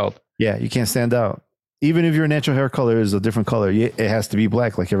pretty wild. Yeah. You can't stand out. even if your natural hair color is a different color, it has to be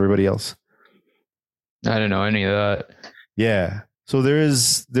black like everybody else. I didn't know any of that. Yeah. So there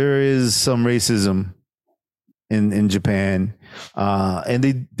is some racism in Japan,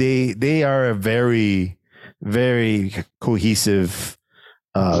 and they are a very, very cohesive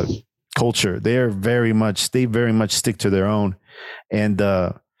culture. They very much stick to their own, and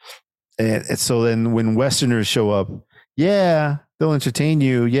so then when Westerners show up, yeah, they'll entertain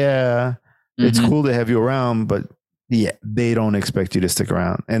you. Yeah, it's cool to have you around, but yeah, they don't expect you to stick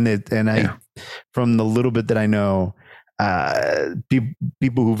around. And from the little bit that I know,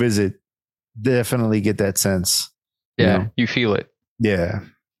 people who visit definitely get that sense. Yeah, you feel it. Yeah,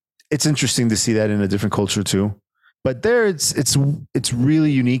 it's interesting to see that in a different culture too. But there, it's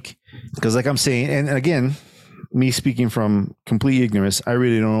really unique because, like I'm saying, and again, me speaking from complete ignorance, I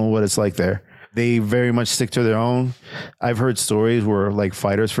really don't know what it's like there. They very much stick to their own. I've heard stories where, like,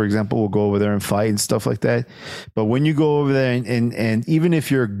 fighters, for example, will go over there and fight and stuff like that. But when you go over there and even if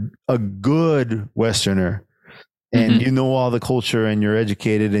you're a good Westerner and you know all the culture and you're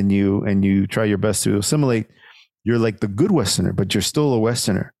educated and you try your best to assimilate, you're like the good Westerner, but you're still a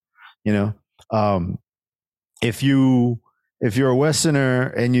Westerner, you know? If you're a Westerner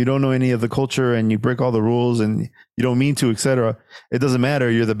and you don't know any of the culture and you break all the rules and you don't mean to, etc., it doesn't matter.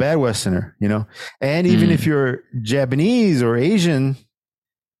 You're the bad Westerner, you know? And even if you're Japanese or Asian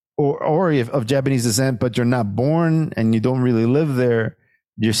or if of Japanese descent, but you're not born and you don't really live there,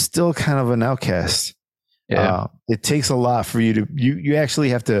 you're still kind of an outcast. Yeah. It takes a lot for you you actually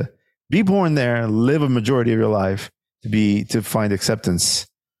have to be born there, live a majority of your life to find acceptance.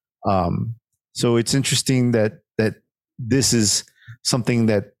 So it's interesting that this is something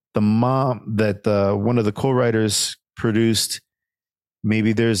that one of the co-writers produced.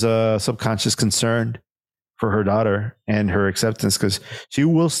 Maybe there's a subconscious concern for her daughter and her acceptance because she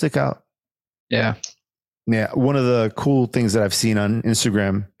will stick out. Yeah. Yeah. One of the cool things that I've seen on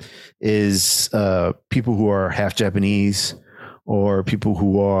Instagram is people who are half Japanese or people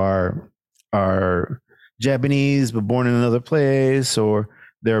who are Japanese but born in another place, or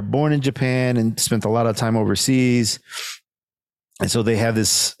they're born in Japan and spent a lot of time overseas. And so they have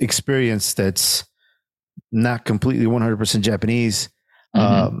this experience that's not completely 100% Japanese.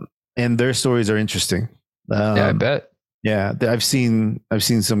 And their stories are interesting. Yeah, I bet. Yeah. I've seen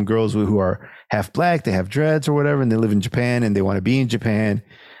some girls who are half black, they have dreads or whatever, and they live in Japan and they want to be in Japan,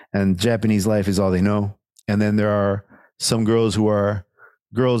 and Japanese life is all they know. And then there are some girls who are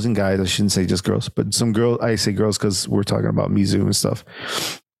girls and guys. I shouldn't say just girls, but some girls, I say girls because we're talking about Mizu and stuff.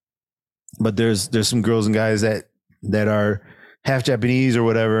 But there's some girls and guys that are half Japanese or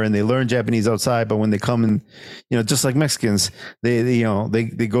whatever, and they learn Japanese outside. But when they come in, you know, just like Mexicans, they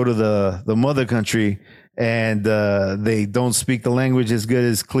go to the mother country and they don't speak the language as good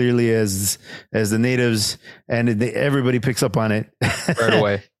as clearly as the natives, and everybody picks up on it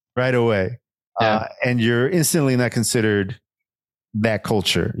right away. Yeah. And you're instantly not considered that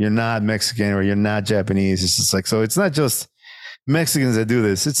culture. You're not Mexican or you're not Japanese. It's just like, so it's not just Mexicans that do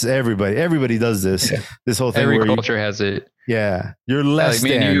this. It's everybody. Everybody does this. Yeah. This whole thing. Every culture has it. Yeah. You're less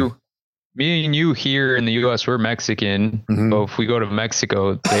like than. Me and you here in the US, we're Mexican. But if we go to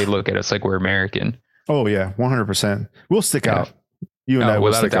Mexico, they look at us like we're American. Oh yeah. 100%. We'll stick out. You and I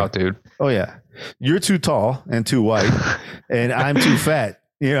will stick out, dude. Oh yeah. You're too tall and too white and I'm too fat,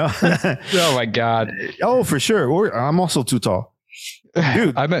 you know? Oh my God. Oh, for sure. I'm also too tall.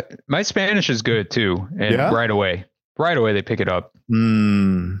 Dude, my Spanish is good too, and right away they pick it up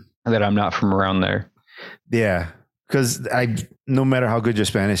that I'm not from around there. Yeah, because no matter how good your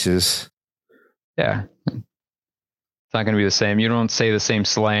Spanish is, it's not going to be the same. You don't say the same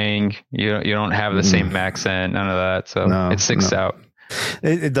slang. You don't have the same accent. None of that. So it sticks out.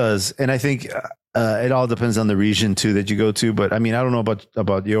 It does, and I think it all depends on the region too that you go to. But I mean, I don't know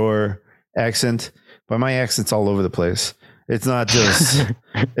about your accent, but my accent's all over the place. It's not just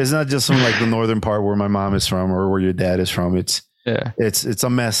from like the northern part where my mom is from or where your dad is from. It's a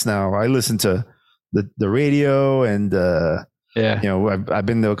mess now. I listen to the radio and you know, I've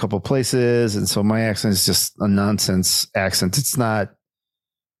been to a couple of places, and so my accent is just a nonsense accent. It's not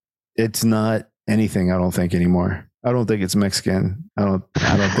anything, I don't think, anymore. I don't think it's Mexican. I don't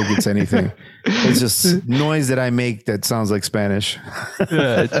think it's anything. It's just noise that I make that sounds like Spanish.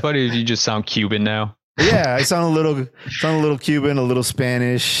 Yeah, it's funny. You just sound Cuban now. Yeah, I sound a little Cuban, a little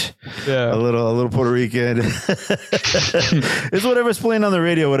Spanish, a little Puerto Rican. It's whatever's playing on the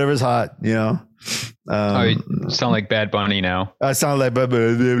radio, whatever's hot, you know. You sound like Bad Bunny now. I sound like blah,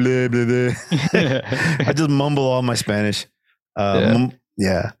 blah, blah, blah, blah. I just mumble all my Spanish.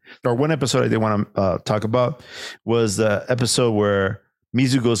 Yeah. Or one episode I did want to talk about was the episode where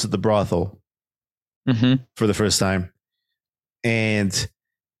Mizu goes to the brothel, Mm-hmm. for the first time, and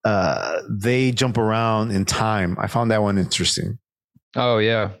they jump around in time. I found that one interesting Oh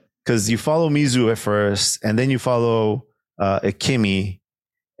yeah. because you follow Mizu at first, and then you follow Akemi,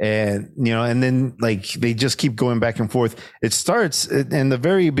 and and then like they just keep going back and forth. It starts in the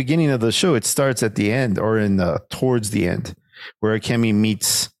very beginning of the show. It starts at the end or in towards the end, where Akemi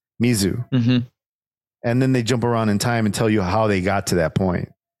meets Mizu, Mm-hmm. and then they jump around in time and tell you how they got to that point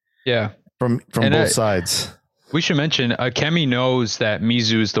Yeah. from And both sides. we should mention Akemi knows that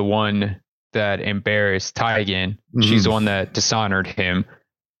Mizu is the one that embarrassed Taigen. Mm-hmm. She's the one that dishonored him.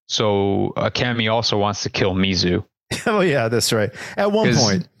 So Akemi also wants to kill Mizu. Oh yeah, that's right. At one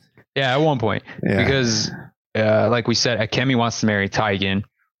point. Yeah, at one point. Yeah. Because like we said, Akemi wants to marry Taigen.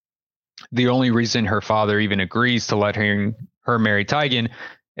 The only reason her father even agrees to let her marry Taigen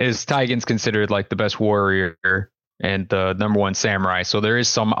is Taigen's considered like the best warrior and the number one samurai. So there is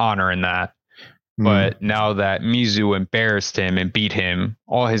some honor in that. But now that Mizu embarrassed him and beat him,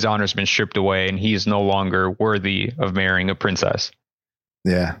 all his honor's been stripped away and he is no longer worthy of marrying a princess.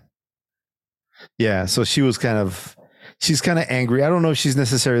 Yeah. Yeah. So she's kind of angry. I don't know if she's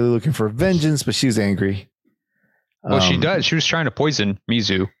necessarily looking for vengeance, but she's angry. Well, she does. She was trying to poison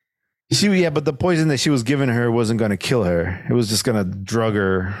Mizu. But the poison that she was giving her wasn't going to kill her. It was just going to drug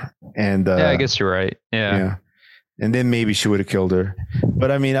her. And yeah, I guess you're right. Yeah. And then maybe she would have killed her.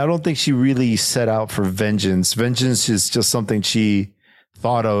 But I mean, I don't think she really set out for vengeance. Vengeance is just something she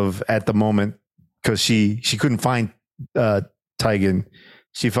thought of at the moment because she couldn't find Taigen.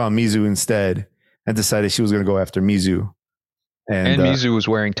 She found Mizu instead and decided she was going to go after Mizu. And Mizu was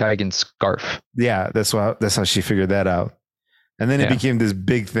wearing Taigen's scarf. Yeah, that's how she figured that out. And then it became this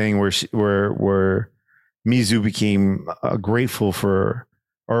big thing where Mizu became grateful for,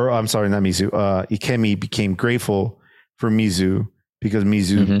 or I'm sorry, not Mizu. Ikemi became grateful for Mizu because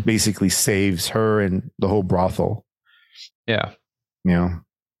Mizu basically saves her and the whole brothel. Yeah.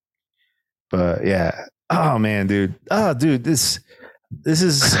 But yeah. Oh man, dude. This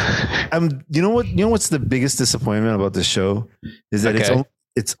is you know what's the biggest disappointment about this show is that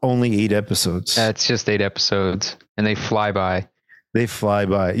it's only 8 episodes. It's just 8 episodes and they fly by.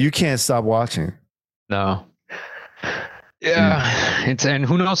 You can't stop watching. No. Yeah. And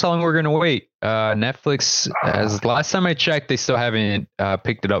who knows how long we're going to wait. Netflix, as last time I checked, they still haven't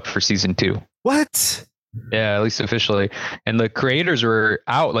picked it up for season 2. What? Yeah, at least officially. And the creators were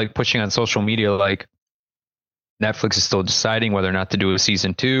out like pushing on social media like Netflix is still deciding whether or not to do a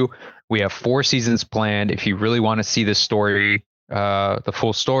season 2. We have 4 seasons planned. If you really want to see this story, the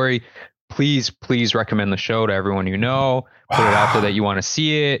full story, please recommend the show to everyone you know. Put it out there that you want to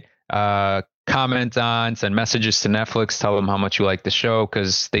see it. Comment on, send messages to Netflix, tell them how much you like the show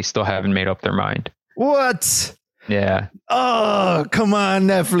because they still haven't made up their mind. What? Yeah. Oh, come on,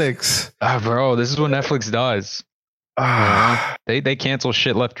 Netflix. Bro, this is what Netflix does. They cancel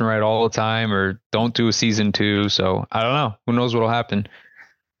shit left and right all the time or don't do a season 2. So I don't know. Who knows what'll happen?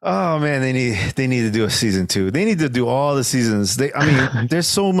 Oh man, they need to do a season 2. They need to do all the seasons. There's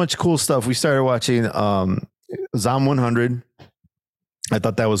so much cool stuff. We started watching Zom 100. I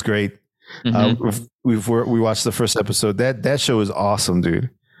thought that was great. We watched the first episode. That show is awesome, dude.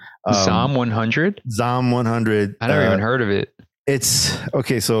 Zom 100. Zom 100. I never even heard of it. It's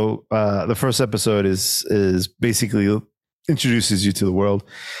okay. So the first episode is basically introduces you to the world.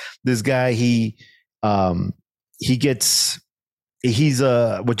 This guy, he's what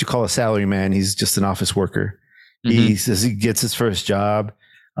you call a salary man. He's just an office worker. He says he gets his first job.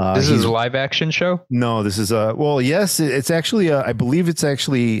 This is a live action show? No, this is yes, it's actually I believe it's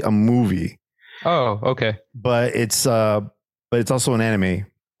actually a movie. Oh, okay. But it's also an anime.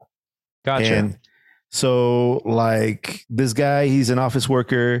 Gotcha. And so like this guy, he's an office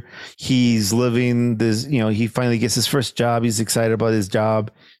worker. He's living this, he finally gets his first job. He's excited about his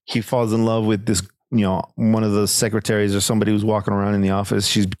job. He falls in love with this, one of the secretaries or somebody who's walking around in the office.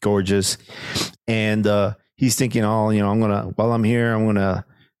 She's gorgeous. And he's thinking, while I'm here, I'm going to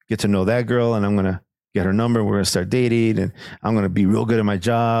get to know that girl and I'm going to get her number. We're going to start dating and I'm going to be real good at my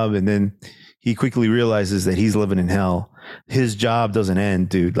job. And then he quickly realizes that he's living in hell. His job doesn't end,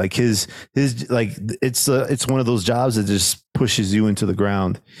 dude. Like his like it's one of those jobs that just pushes you into the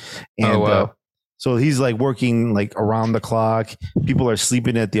ground. And so he's like working like around the clock. People are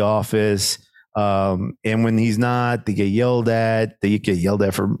sleeping at the office. And when he's not, they get yelled at. They get yelled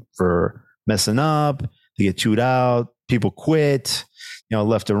at for messing up. They get chewed out. People quit,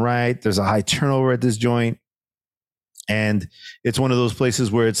 left and right. There's a high turnover at this joint. And it's one of those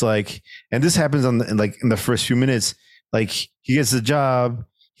places where it's like, and this happens in the first few minutes, like he gets the job,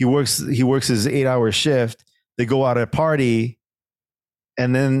 he works his 8-hour shift. They go out at a party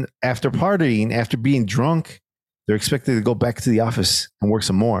And then after partying, after being drunk, they're expected to go back to the office and work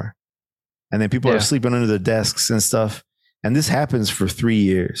some more. And then people are sleeping under the desks and stuff. And this happens for 3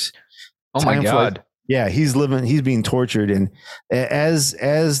 years. Oh my God. He's being tortured. And as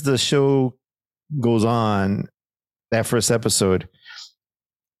the show goes on, that first episode,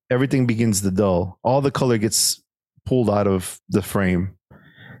 everything begins to dull. All the color gets pulled out of the frame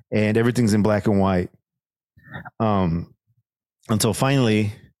and everything's in black and white. Until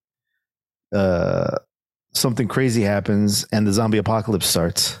finally, something crazy happens and the zombie apocalypse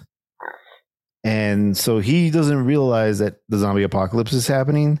starts. And so he doesn't realize that the zombie apocalypse is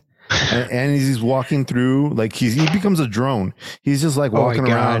happening. And he's walking through, like he becomes a drone. He's just like walking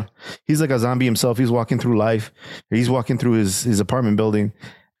around. He's like a zombie himself. He's walking through life. He's walking through his apartment building.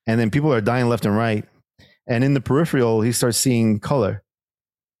 And then people are dying left and right. And in the peripheral, he starts seeing color,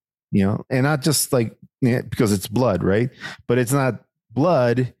 and not just like, because it's blood, right? But it's not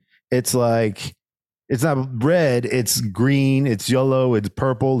blood. It's like, it's not red. It's green. It's yellow. It's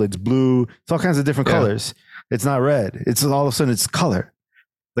purple. It's blue. It's all kinds of different colors. It's not red. It's all of a sudden it's color.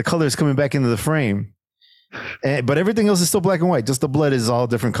 The color is coming back into the frame, but everything else is still black and white. Just the blood is all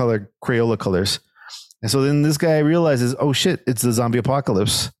different color, Crayola colors. And so then this guy realizes, oh shit, it's the zombie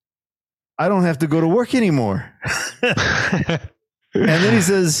apocalypse. I don't have to go to work anymore. And then he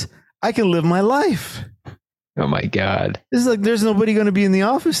says, I can live my life. Oh my God. This is like, there's nobody going to be in the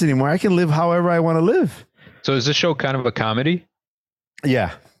office anymore. I can live however I want to live. So is this show kind of a comedy?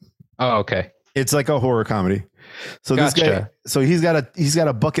 Yeah. Oh, okay. It's like a horror comedy. So Gotcha. This guy, so he's got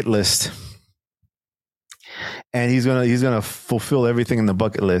a bucket list, and he's gonna fulfill everything in the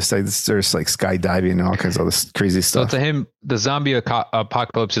bucket list. Like, there's like skydiving and all kinds of this crazy stuff. So to him, the zombie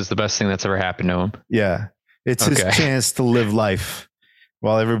apocalypse is the best thing that's ever happened to him. Yeah, it's his chance to live life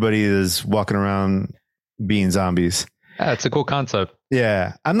while everybody is walking around being zombies. Yeah, it's a cool concept.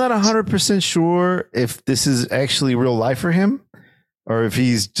 Yeah, I'm not 100% sure if this is actually real life for him, or if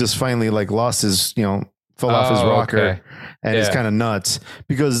he's just finally like lost his, fell off his rocker and it's kind of nuts,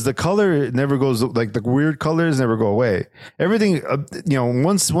 because the color never goes, like the weird colors never go away. Everything,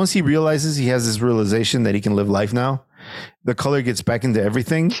 once he realizes, he has this realization that he can live life now, the color gets back into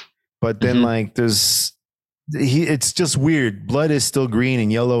everything. But then like it's just weird. Blood is still green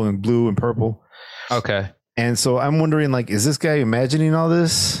and yellow and blue and purple. Okay. And so I'm wondering, like, is this guy imagining all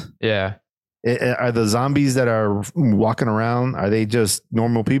this? Yeah. Are the zombies that are walking around, are they just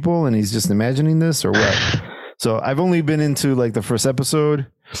normal people and he's just imagining this, or what? So I've only been into like the first episode.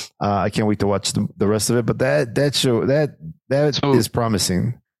 I can't wait to watch the rest of it. But that show is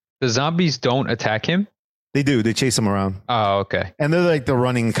promising. The zombies don't attack him? They do. They chase him around. Oh, okay. And they're like the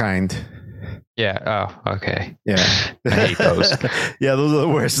running kind. Yeah. Oh, okay. Yeah. I hate those. Yeah, those are the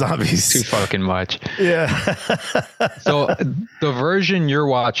worst zombies. Too fucking much. Yeah. So the version you're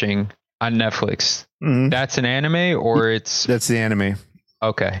watching on Netflix, that's an anime, or that's the anime.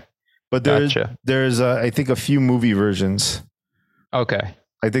 Okay. But there's I think a few movie versions. Okay.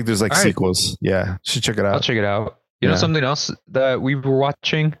 I think there's like sequels. Yeah. Should check it out. I'll check it out. You know something else that we were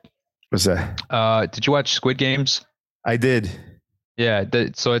watching? What's that? Did you watch Squid Games? I did. Yeah.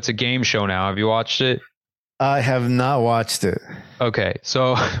 So it's a game show now. Have you watched it? I have not watched it. Okay.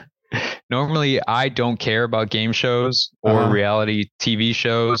 So normally I don't care about game shows or reality TV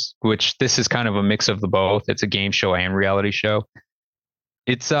shows, which this is kind of a mix of the both. It's a game show and reality show.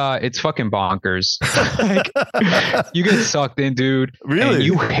 It's fucking bonkers. Like, you get sucked in, dude. Really?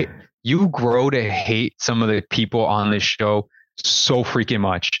 And you grow to hate some of the people on this show so freaking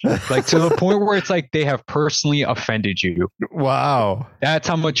much, like to the point where it's like they have personally offended you. Wow. That's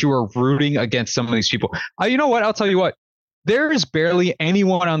how much you are rooting against some of these people. You know what? I'll tell you what. There is barely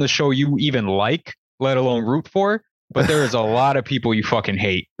anyone on the show you even like, let alone root for. But there is a lot of people you fucking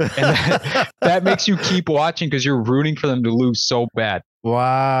hate. And that makes you keep watching because you're rooting for them to lose so bad.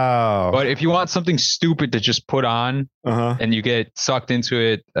 Wow. But if you want something stupid to just put on and you get sucked into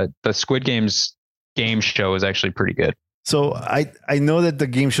it, the Squid Games game show is actually pretty good. So I know that the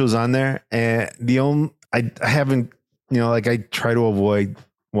game show's on there, and I haven't, like, I try to avoid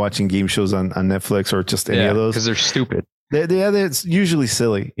watching game shows on Netflix or just any of those because they're stupid. It's usually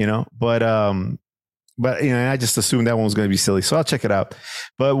silly, but I just assumed that one was going to be silly, so I'll check it out.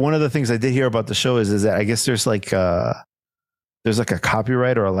 But one of the things I did hear about the show is that I guess there's like a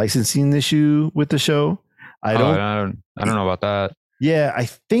copyright or a licensing issue with the show. I don't know about that. Yeah, I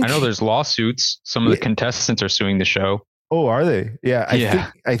know there's lawsuits. Some of the contestants are suing the show. Oh, are they? Yeah,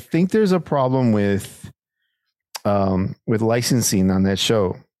 I think there's a problem with licensing on that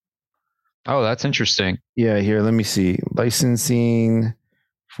show. Oh, that's interesting. Yeah, here, let me see. Licensing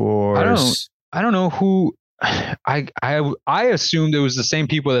for... I don't know who... I assumed it was the same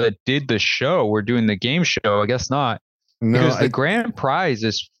people that did the show were doing the game show. I guess not, No, because the grand prize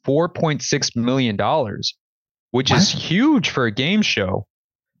is $4.6 million, which is what? huge for a game show.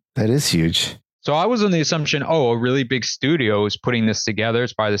 That is huge. So I was on the assumption, oh, a really big studio is putting this together.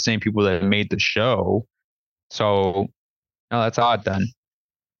 It's probably the same people that made the show. So no, that's odd then.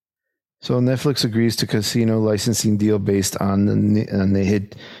 So Netflix agrees to casino licensing deal based on the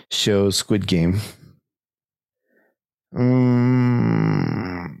hit show Squid Game.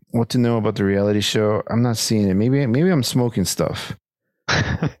 What to know about the reality show? I'm not seeing it. Maybe I'm smoking stuff.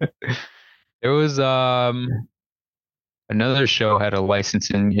 There was another show had a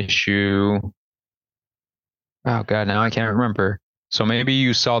licensing issue. Oh God, now I can't remember. So maybe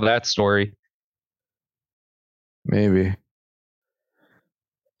you saw that story. Maybe.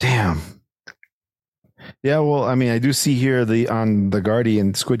 Damn. Yeah, well, I mean, I do see here on the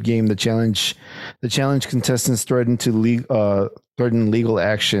Guardian Squid Game the challenge contestants threaten legal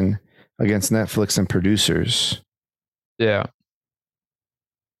action against Netflix and producers. Yeah.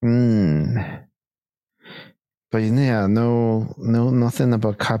 But yeah, no, nothing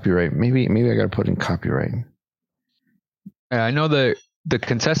about copyright. Maybe I got to put in copyright. I know that the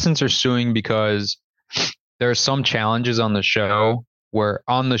contestants are suing because there are some challenges on the show where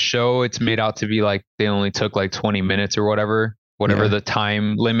on the show it's made out to be like they only took like 20 minutes or whatever the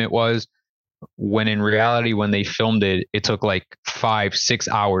time limit was, when in reality when they filmed it, it took like 5-6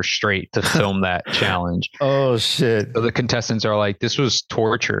 hours straight to film that challenge. Oh shit. So the contestants are like, this was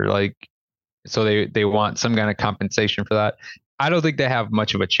torture, like, so they want some kind of compensation for that. I don't think they have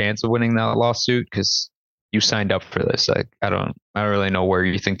much of a chance of winning that lawsuit because you signed up for this. Like, I don't really know where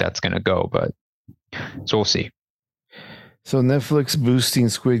you think that's going to go, but so we'll see. So Netflix boosting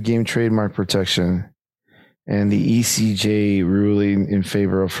Squid Game trademark protection and the ECJ ruling in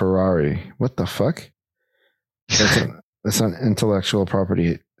favor of Ferrari. What the fuck? That's on intellectual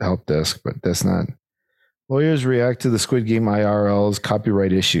property help desk, but that's not. Lawyers react to the Squid Game IRL's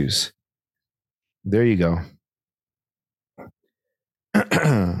copyright issues. There you go.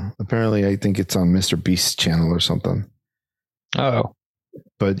 Apparently, I think it's on Mr. Beast's channel or something. Oh.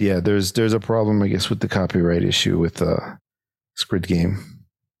 But yeah, there's a problem, I guess, with the copyright issue with Squid Game.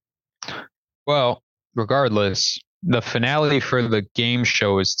 Well, regardless, the finale for the game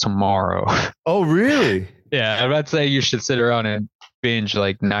show is tomorrow. Oh, really? Yeah, I'm not saying you should sit around and binge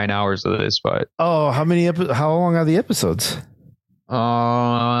like 9 hours of this, but how long are the episodes?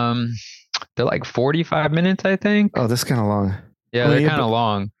 They're like 45 minutes, I think. Oh, that's kind of long. Yeah, they're kind of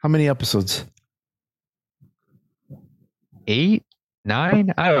long. How many episodes? 8,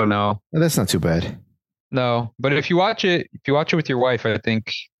 9? I don't know. That's not too bad. No, but if you watch it with your wife, I think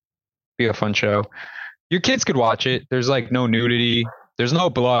it'd be a fun show. Your kids could watch it. There's like no nudity. There's no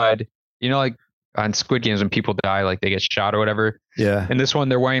blood. You know, like on Squid Games when people die, like they get shot or whatever. Yeah. And this one,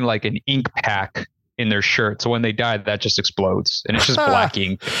 they're wearing like an ink pack in their shirt. So when they die, that just explodes. And it's just black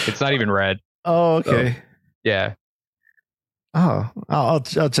ink. It's not even red. Oh, okay. So, yeah. Oh, I'll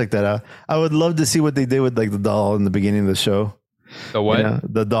check that out. I would love to see what they did with like the doll in the beginning of the show. The what? You know,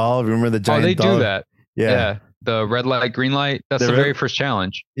 the doll. Remember the giant doll? Oh, they do that. Yeah. The red light, green light. That's the very first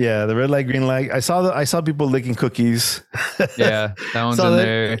challenge. Yeah, the red light, green light. I saw people licking cookies. Yeah, that one's in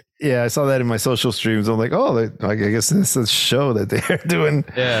there. Yeah, I saw that in my social streams. I'm like, oh, I guess this is a show that they're doing.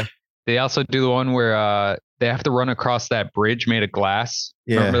 Yeah. They also do the one where they have to run across that bridge made of glass.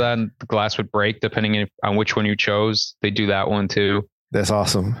 Yeah. Remember that? And the glass would break depending on which one you chose. They do that one too. That's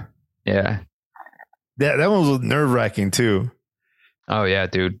awesome. Yeah. That one was nerve-wracking too. Oh yeah,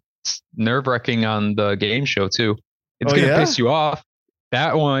 dude. It's nerve-wracking on the game show too. It's gonna piss you off.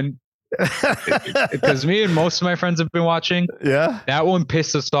 That one, because me and most of my friends have been watching. Yeah. That one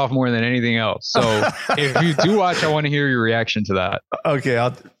pissed us off more than anything else. So if you do watch, I want to hear your reaction to that. Okay,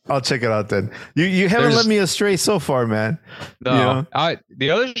 I'll check it out then. You haven't led me astray so far, man. No. You know?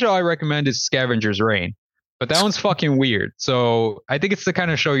 The other show I recommend is Scavenger's Reign, but that one's fucking weird. So I think it's the kind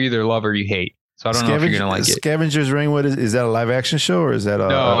of show you either love or you hate. So I don't know if you're gonna like it. Scavenger's Reign. What is that? A live action show or is that?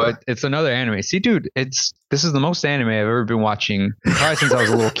 No, it's another anime. See, dude, this is the most anime I've ever been watching, probably since I was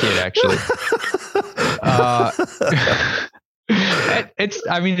a little kid, actually.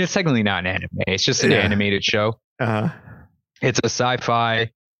 It's technically not an anime. It's just an animated show. It's a sci-fi.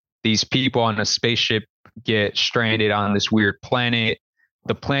 These people on a spaceship get stranded on this weird planet.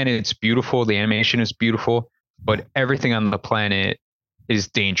 The planet's beautiful. The animation is beautiful, but everything on the planet is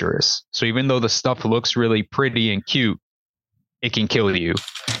dangerous. So even though the stuff looks really pretty and cute, it can kill you.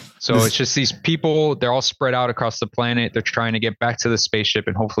 So it's just these people, they're all spread out across the planet. They're trying to get back to the spaceship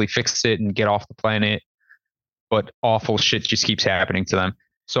and hopefully fix it and get off the planet. But awful shit just keeps happening to them.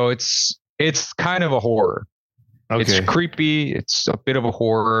 So it's kind of a horror. It's creepy. It's a bit of a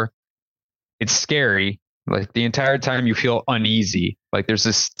horror. It's scary. Like the entire time you feel uneasy. Like there's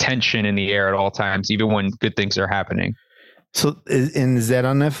this tension in the air at all times, even when good things are happening. So, is that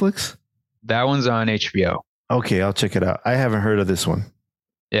on Netflix? That one's on HBO. Okay, I'll check it out. I haven't heard of this one.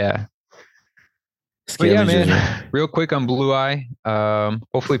 Yeah. But yeah, man, real quick on Blue Eye.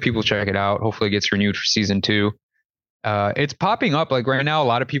 Hopefully people check it out. Hopefully it gets renewed for season 2. It's popping up like right now. A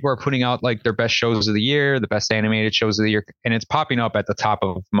lot of people are putting out like their best shows of the year, the best animated shows of the year, and it's popping up at the top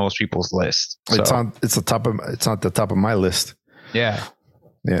of most people's list. So, it's on the top of my list. Yeah.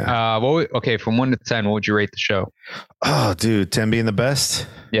 Yeah. Okay, from 1 to 10, what would you rate the show? Oh, dude, 10 being the best.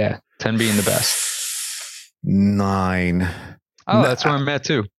 Yeah, 10 being the best. 9. Oh, that's where I'm at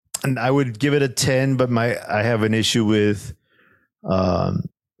too. And I would give it a 10, but I have an issue with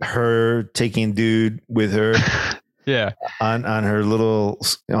her taking dude with her. Yeah. On her little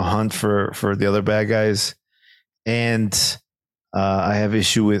hunt for the other bad guys. And I have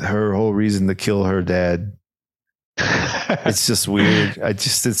issue with her whole reason to kill her dad. It's just weird.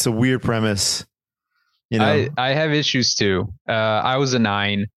 It's a weird premise. You know, I have issues too. I was a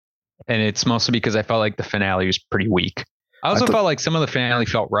 9, and it's mostly because I felt like the finale was pretty weak. I also felt like some of the finale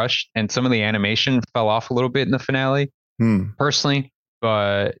felt rushed, and some of the animation fell off a little bit in the finale. Personally.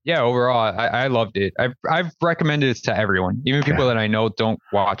 But yeah, overall, I loved it. I've recommended it to everyone, even people that I know don't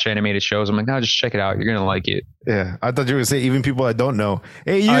watch animated shows. I'm like, no, just check it out. You're gonna like it. Yeah, I thought you were gonna say even people I don't know.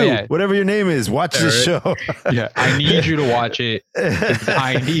 Hey, you, whatever your name is, watch this show. Yeah, I need you to watch it.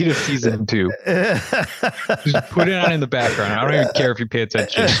 I need a season 2. Just put it on in the background. I don't even care if you pay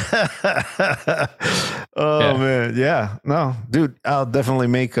attention. Man, yeah, no, dude, I'll definitely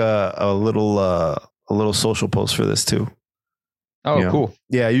make a little social post for this too. Oh, cool.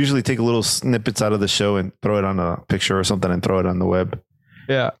 Yeah, I usually take little snippets out of the show and throw it on a picture or something and throw it on the web.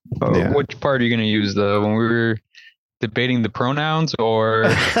 Yeah. Which part are you going to use, when we were debating the pronouns, or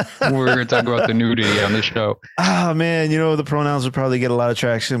we're going to talk about the nudity on the show? Oh, man, the pronouns would probably get a lot of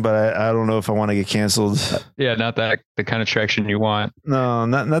traction, but I don't know if I want to get canceled. Yeah, not that the kind of traction you want. No,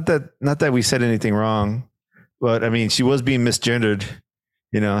 not that we said anything wrong, but I mean, she was being misgendered.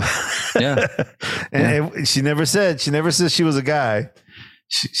 Yeah. And she never said she was a guy.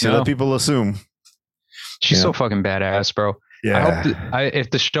 She let people assume. She's so fucking badass, bro. Yeah. I hope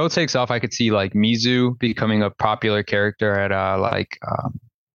if the show takes off, I could see like Mizu becoming a popular character at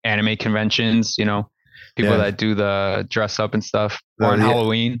anime conventions, people that do the dress up and stuff, or on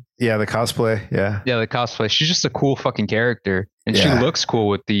Halloween. Yeah, the cosplay. Yeah, the cosplay. She's just a cool fucking character, and she looks cool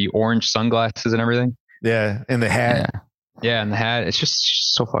with the orange sunglasses and everything. Yeah, and the hat. Yeah, and the hat. It's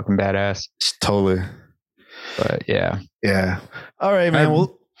just so fucking badass. Totally. But yeah. All right, man.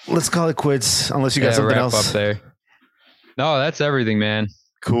 Well, let's call it quits. Unless you got something else up there. No, that's everything, man.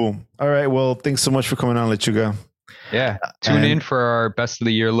 Cool. All right. Well, thanks so much for coming on, Lechuga. Yeah. Tune in for our best of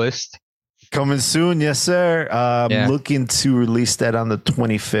the year list. Coming soon, yes, sir. Looking to release that on the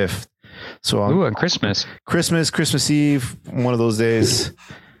 25th. So on Christmas Eve, one of those days.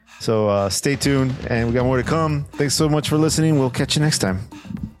 So stay tuned, and we got more to come. Thanks so much for listening. We'll catch you next time.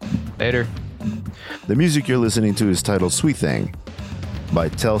 Later. The music you're listening to is titled Sweet Thing by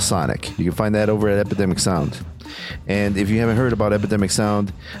Tell Sonic. You can find that over at Epidemic Sound. And if you haven't heard about Epidemic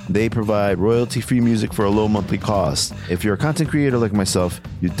Sound, they provide royalty-free music for a low monthly cost. If you're a content creator like myself,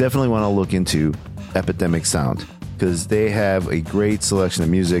 you definitely want to look into Epidemic Sound, because they have a great selection of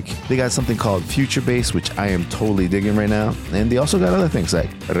music. They got something called Future Bass, which I am totally digging right now. And they also got other things like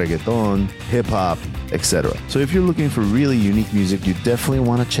reggaeton, hip-hop, etc. So if you're looking for really unique music, you definitely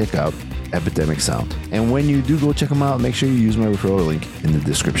want to check out Epidemic Sound. And when you do go check them out, make sure you use my referral link in the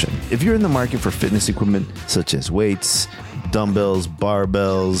description. If you're in the market for fitness equipment such as weights, dumbbells,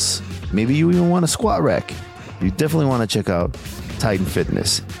 barbells, maybe you even want a squat rack, you definitely want to check out Titan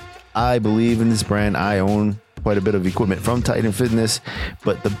Fitness. I believe in this brand. I own quite a bit of equipment from Titan Fitness,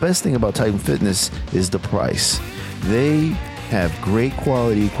 but the best thing about Titan Fitness is the price. They have great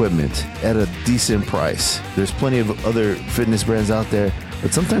quality equipment at a decent price. There's plenty of other fitness brands out there,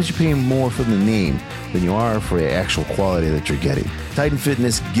 but sometimes you're paying more for the name than you are for the actual quality that you're getting. Titan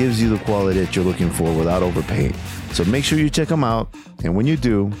Fitness gives you the quality that you're looking for without overpaying. So make sure you check them out, and when you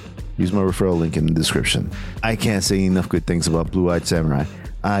do, use my referral link in the description. I can't say enough good things about Eye Samrai.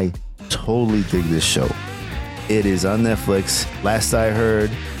 I totally dig this show. It is on Netflix. Last I heard,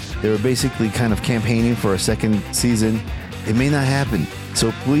 they were basically kind of campaigning for a second season. It may not happen.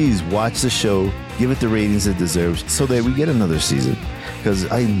 So please watch the show, give it the ratings it deserves so that we get another season, because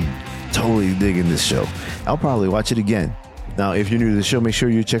I'm totally digging this show. I'll probably watch it again Now, if you're new to the show, make sure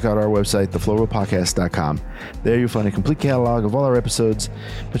you check out our website, theflowrollpodcast.com. There you'll find a complete catalog of all our episodes,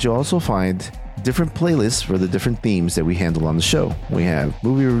 but you'll also find different playlists for the different themes that we handle on the show. We have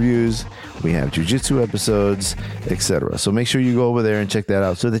movie reviews, we have jiu-jitsu episodes, etc. So make sure you go over there and check that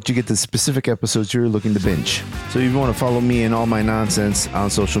out so that you get the specific episodes you're looking to binge. So if you want to follow me and all my nonsense on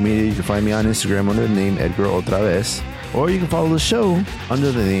social media, you can find me on Instagram under the name Edgar Otra Vez. Or you can follow the show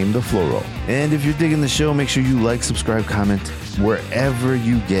under the name The Flow Roll. And if you're digging the show, make sure you like, subscribe, comment wherever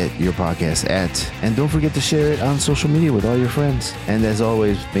you get your podcast at. And don't forget to share it on social media with all your friends. And as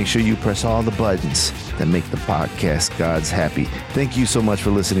always, make sure you press all the buttons that make the podcast gods happy. Thank you so much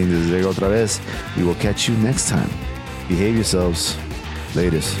for listening to Edgar Otra Vez. We will catch you next time. Behave yourselves.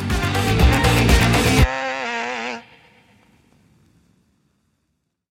 Latest.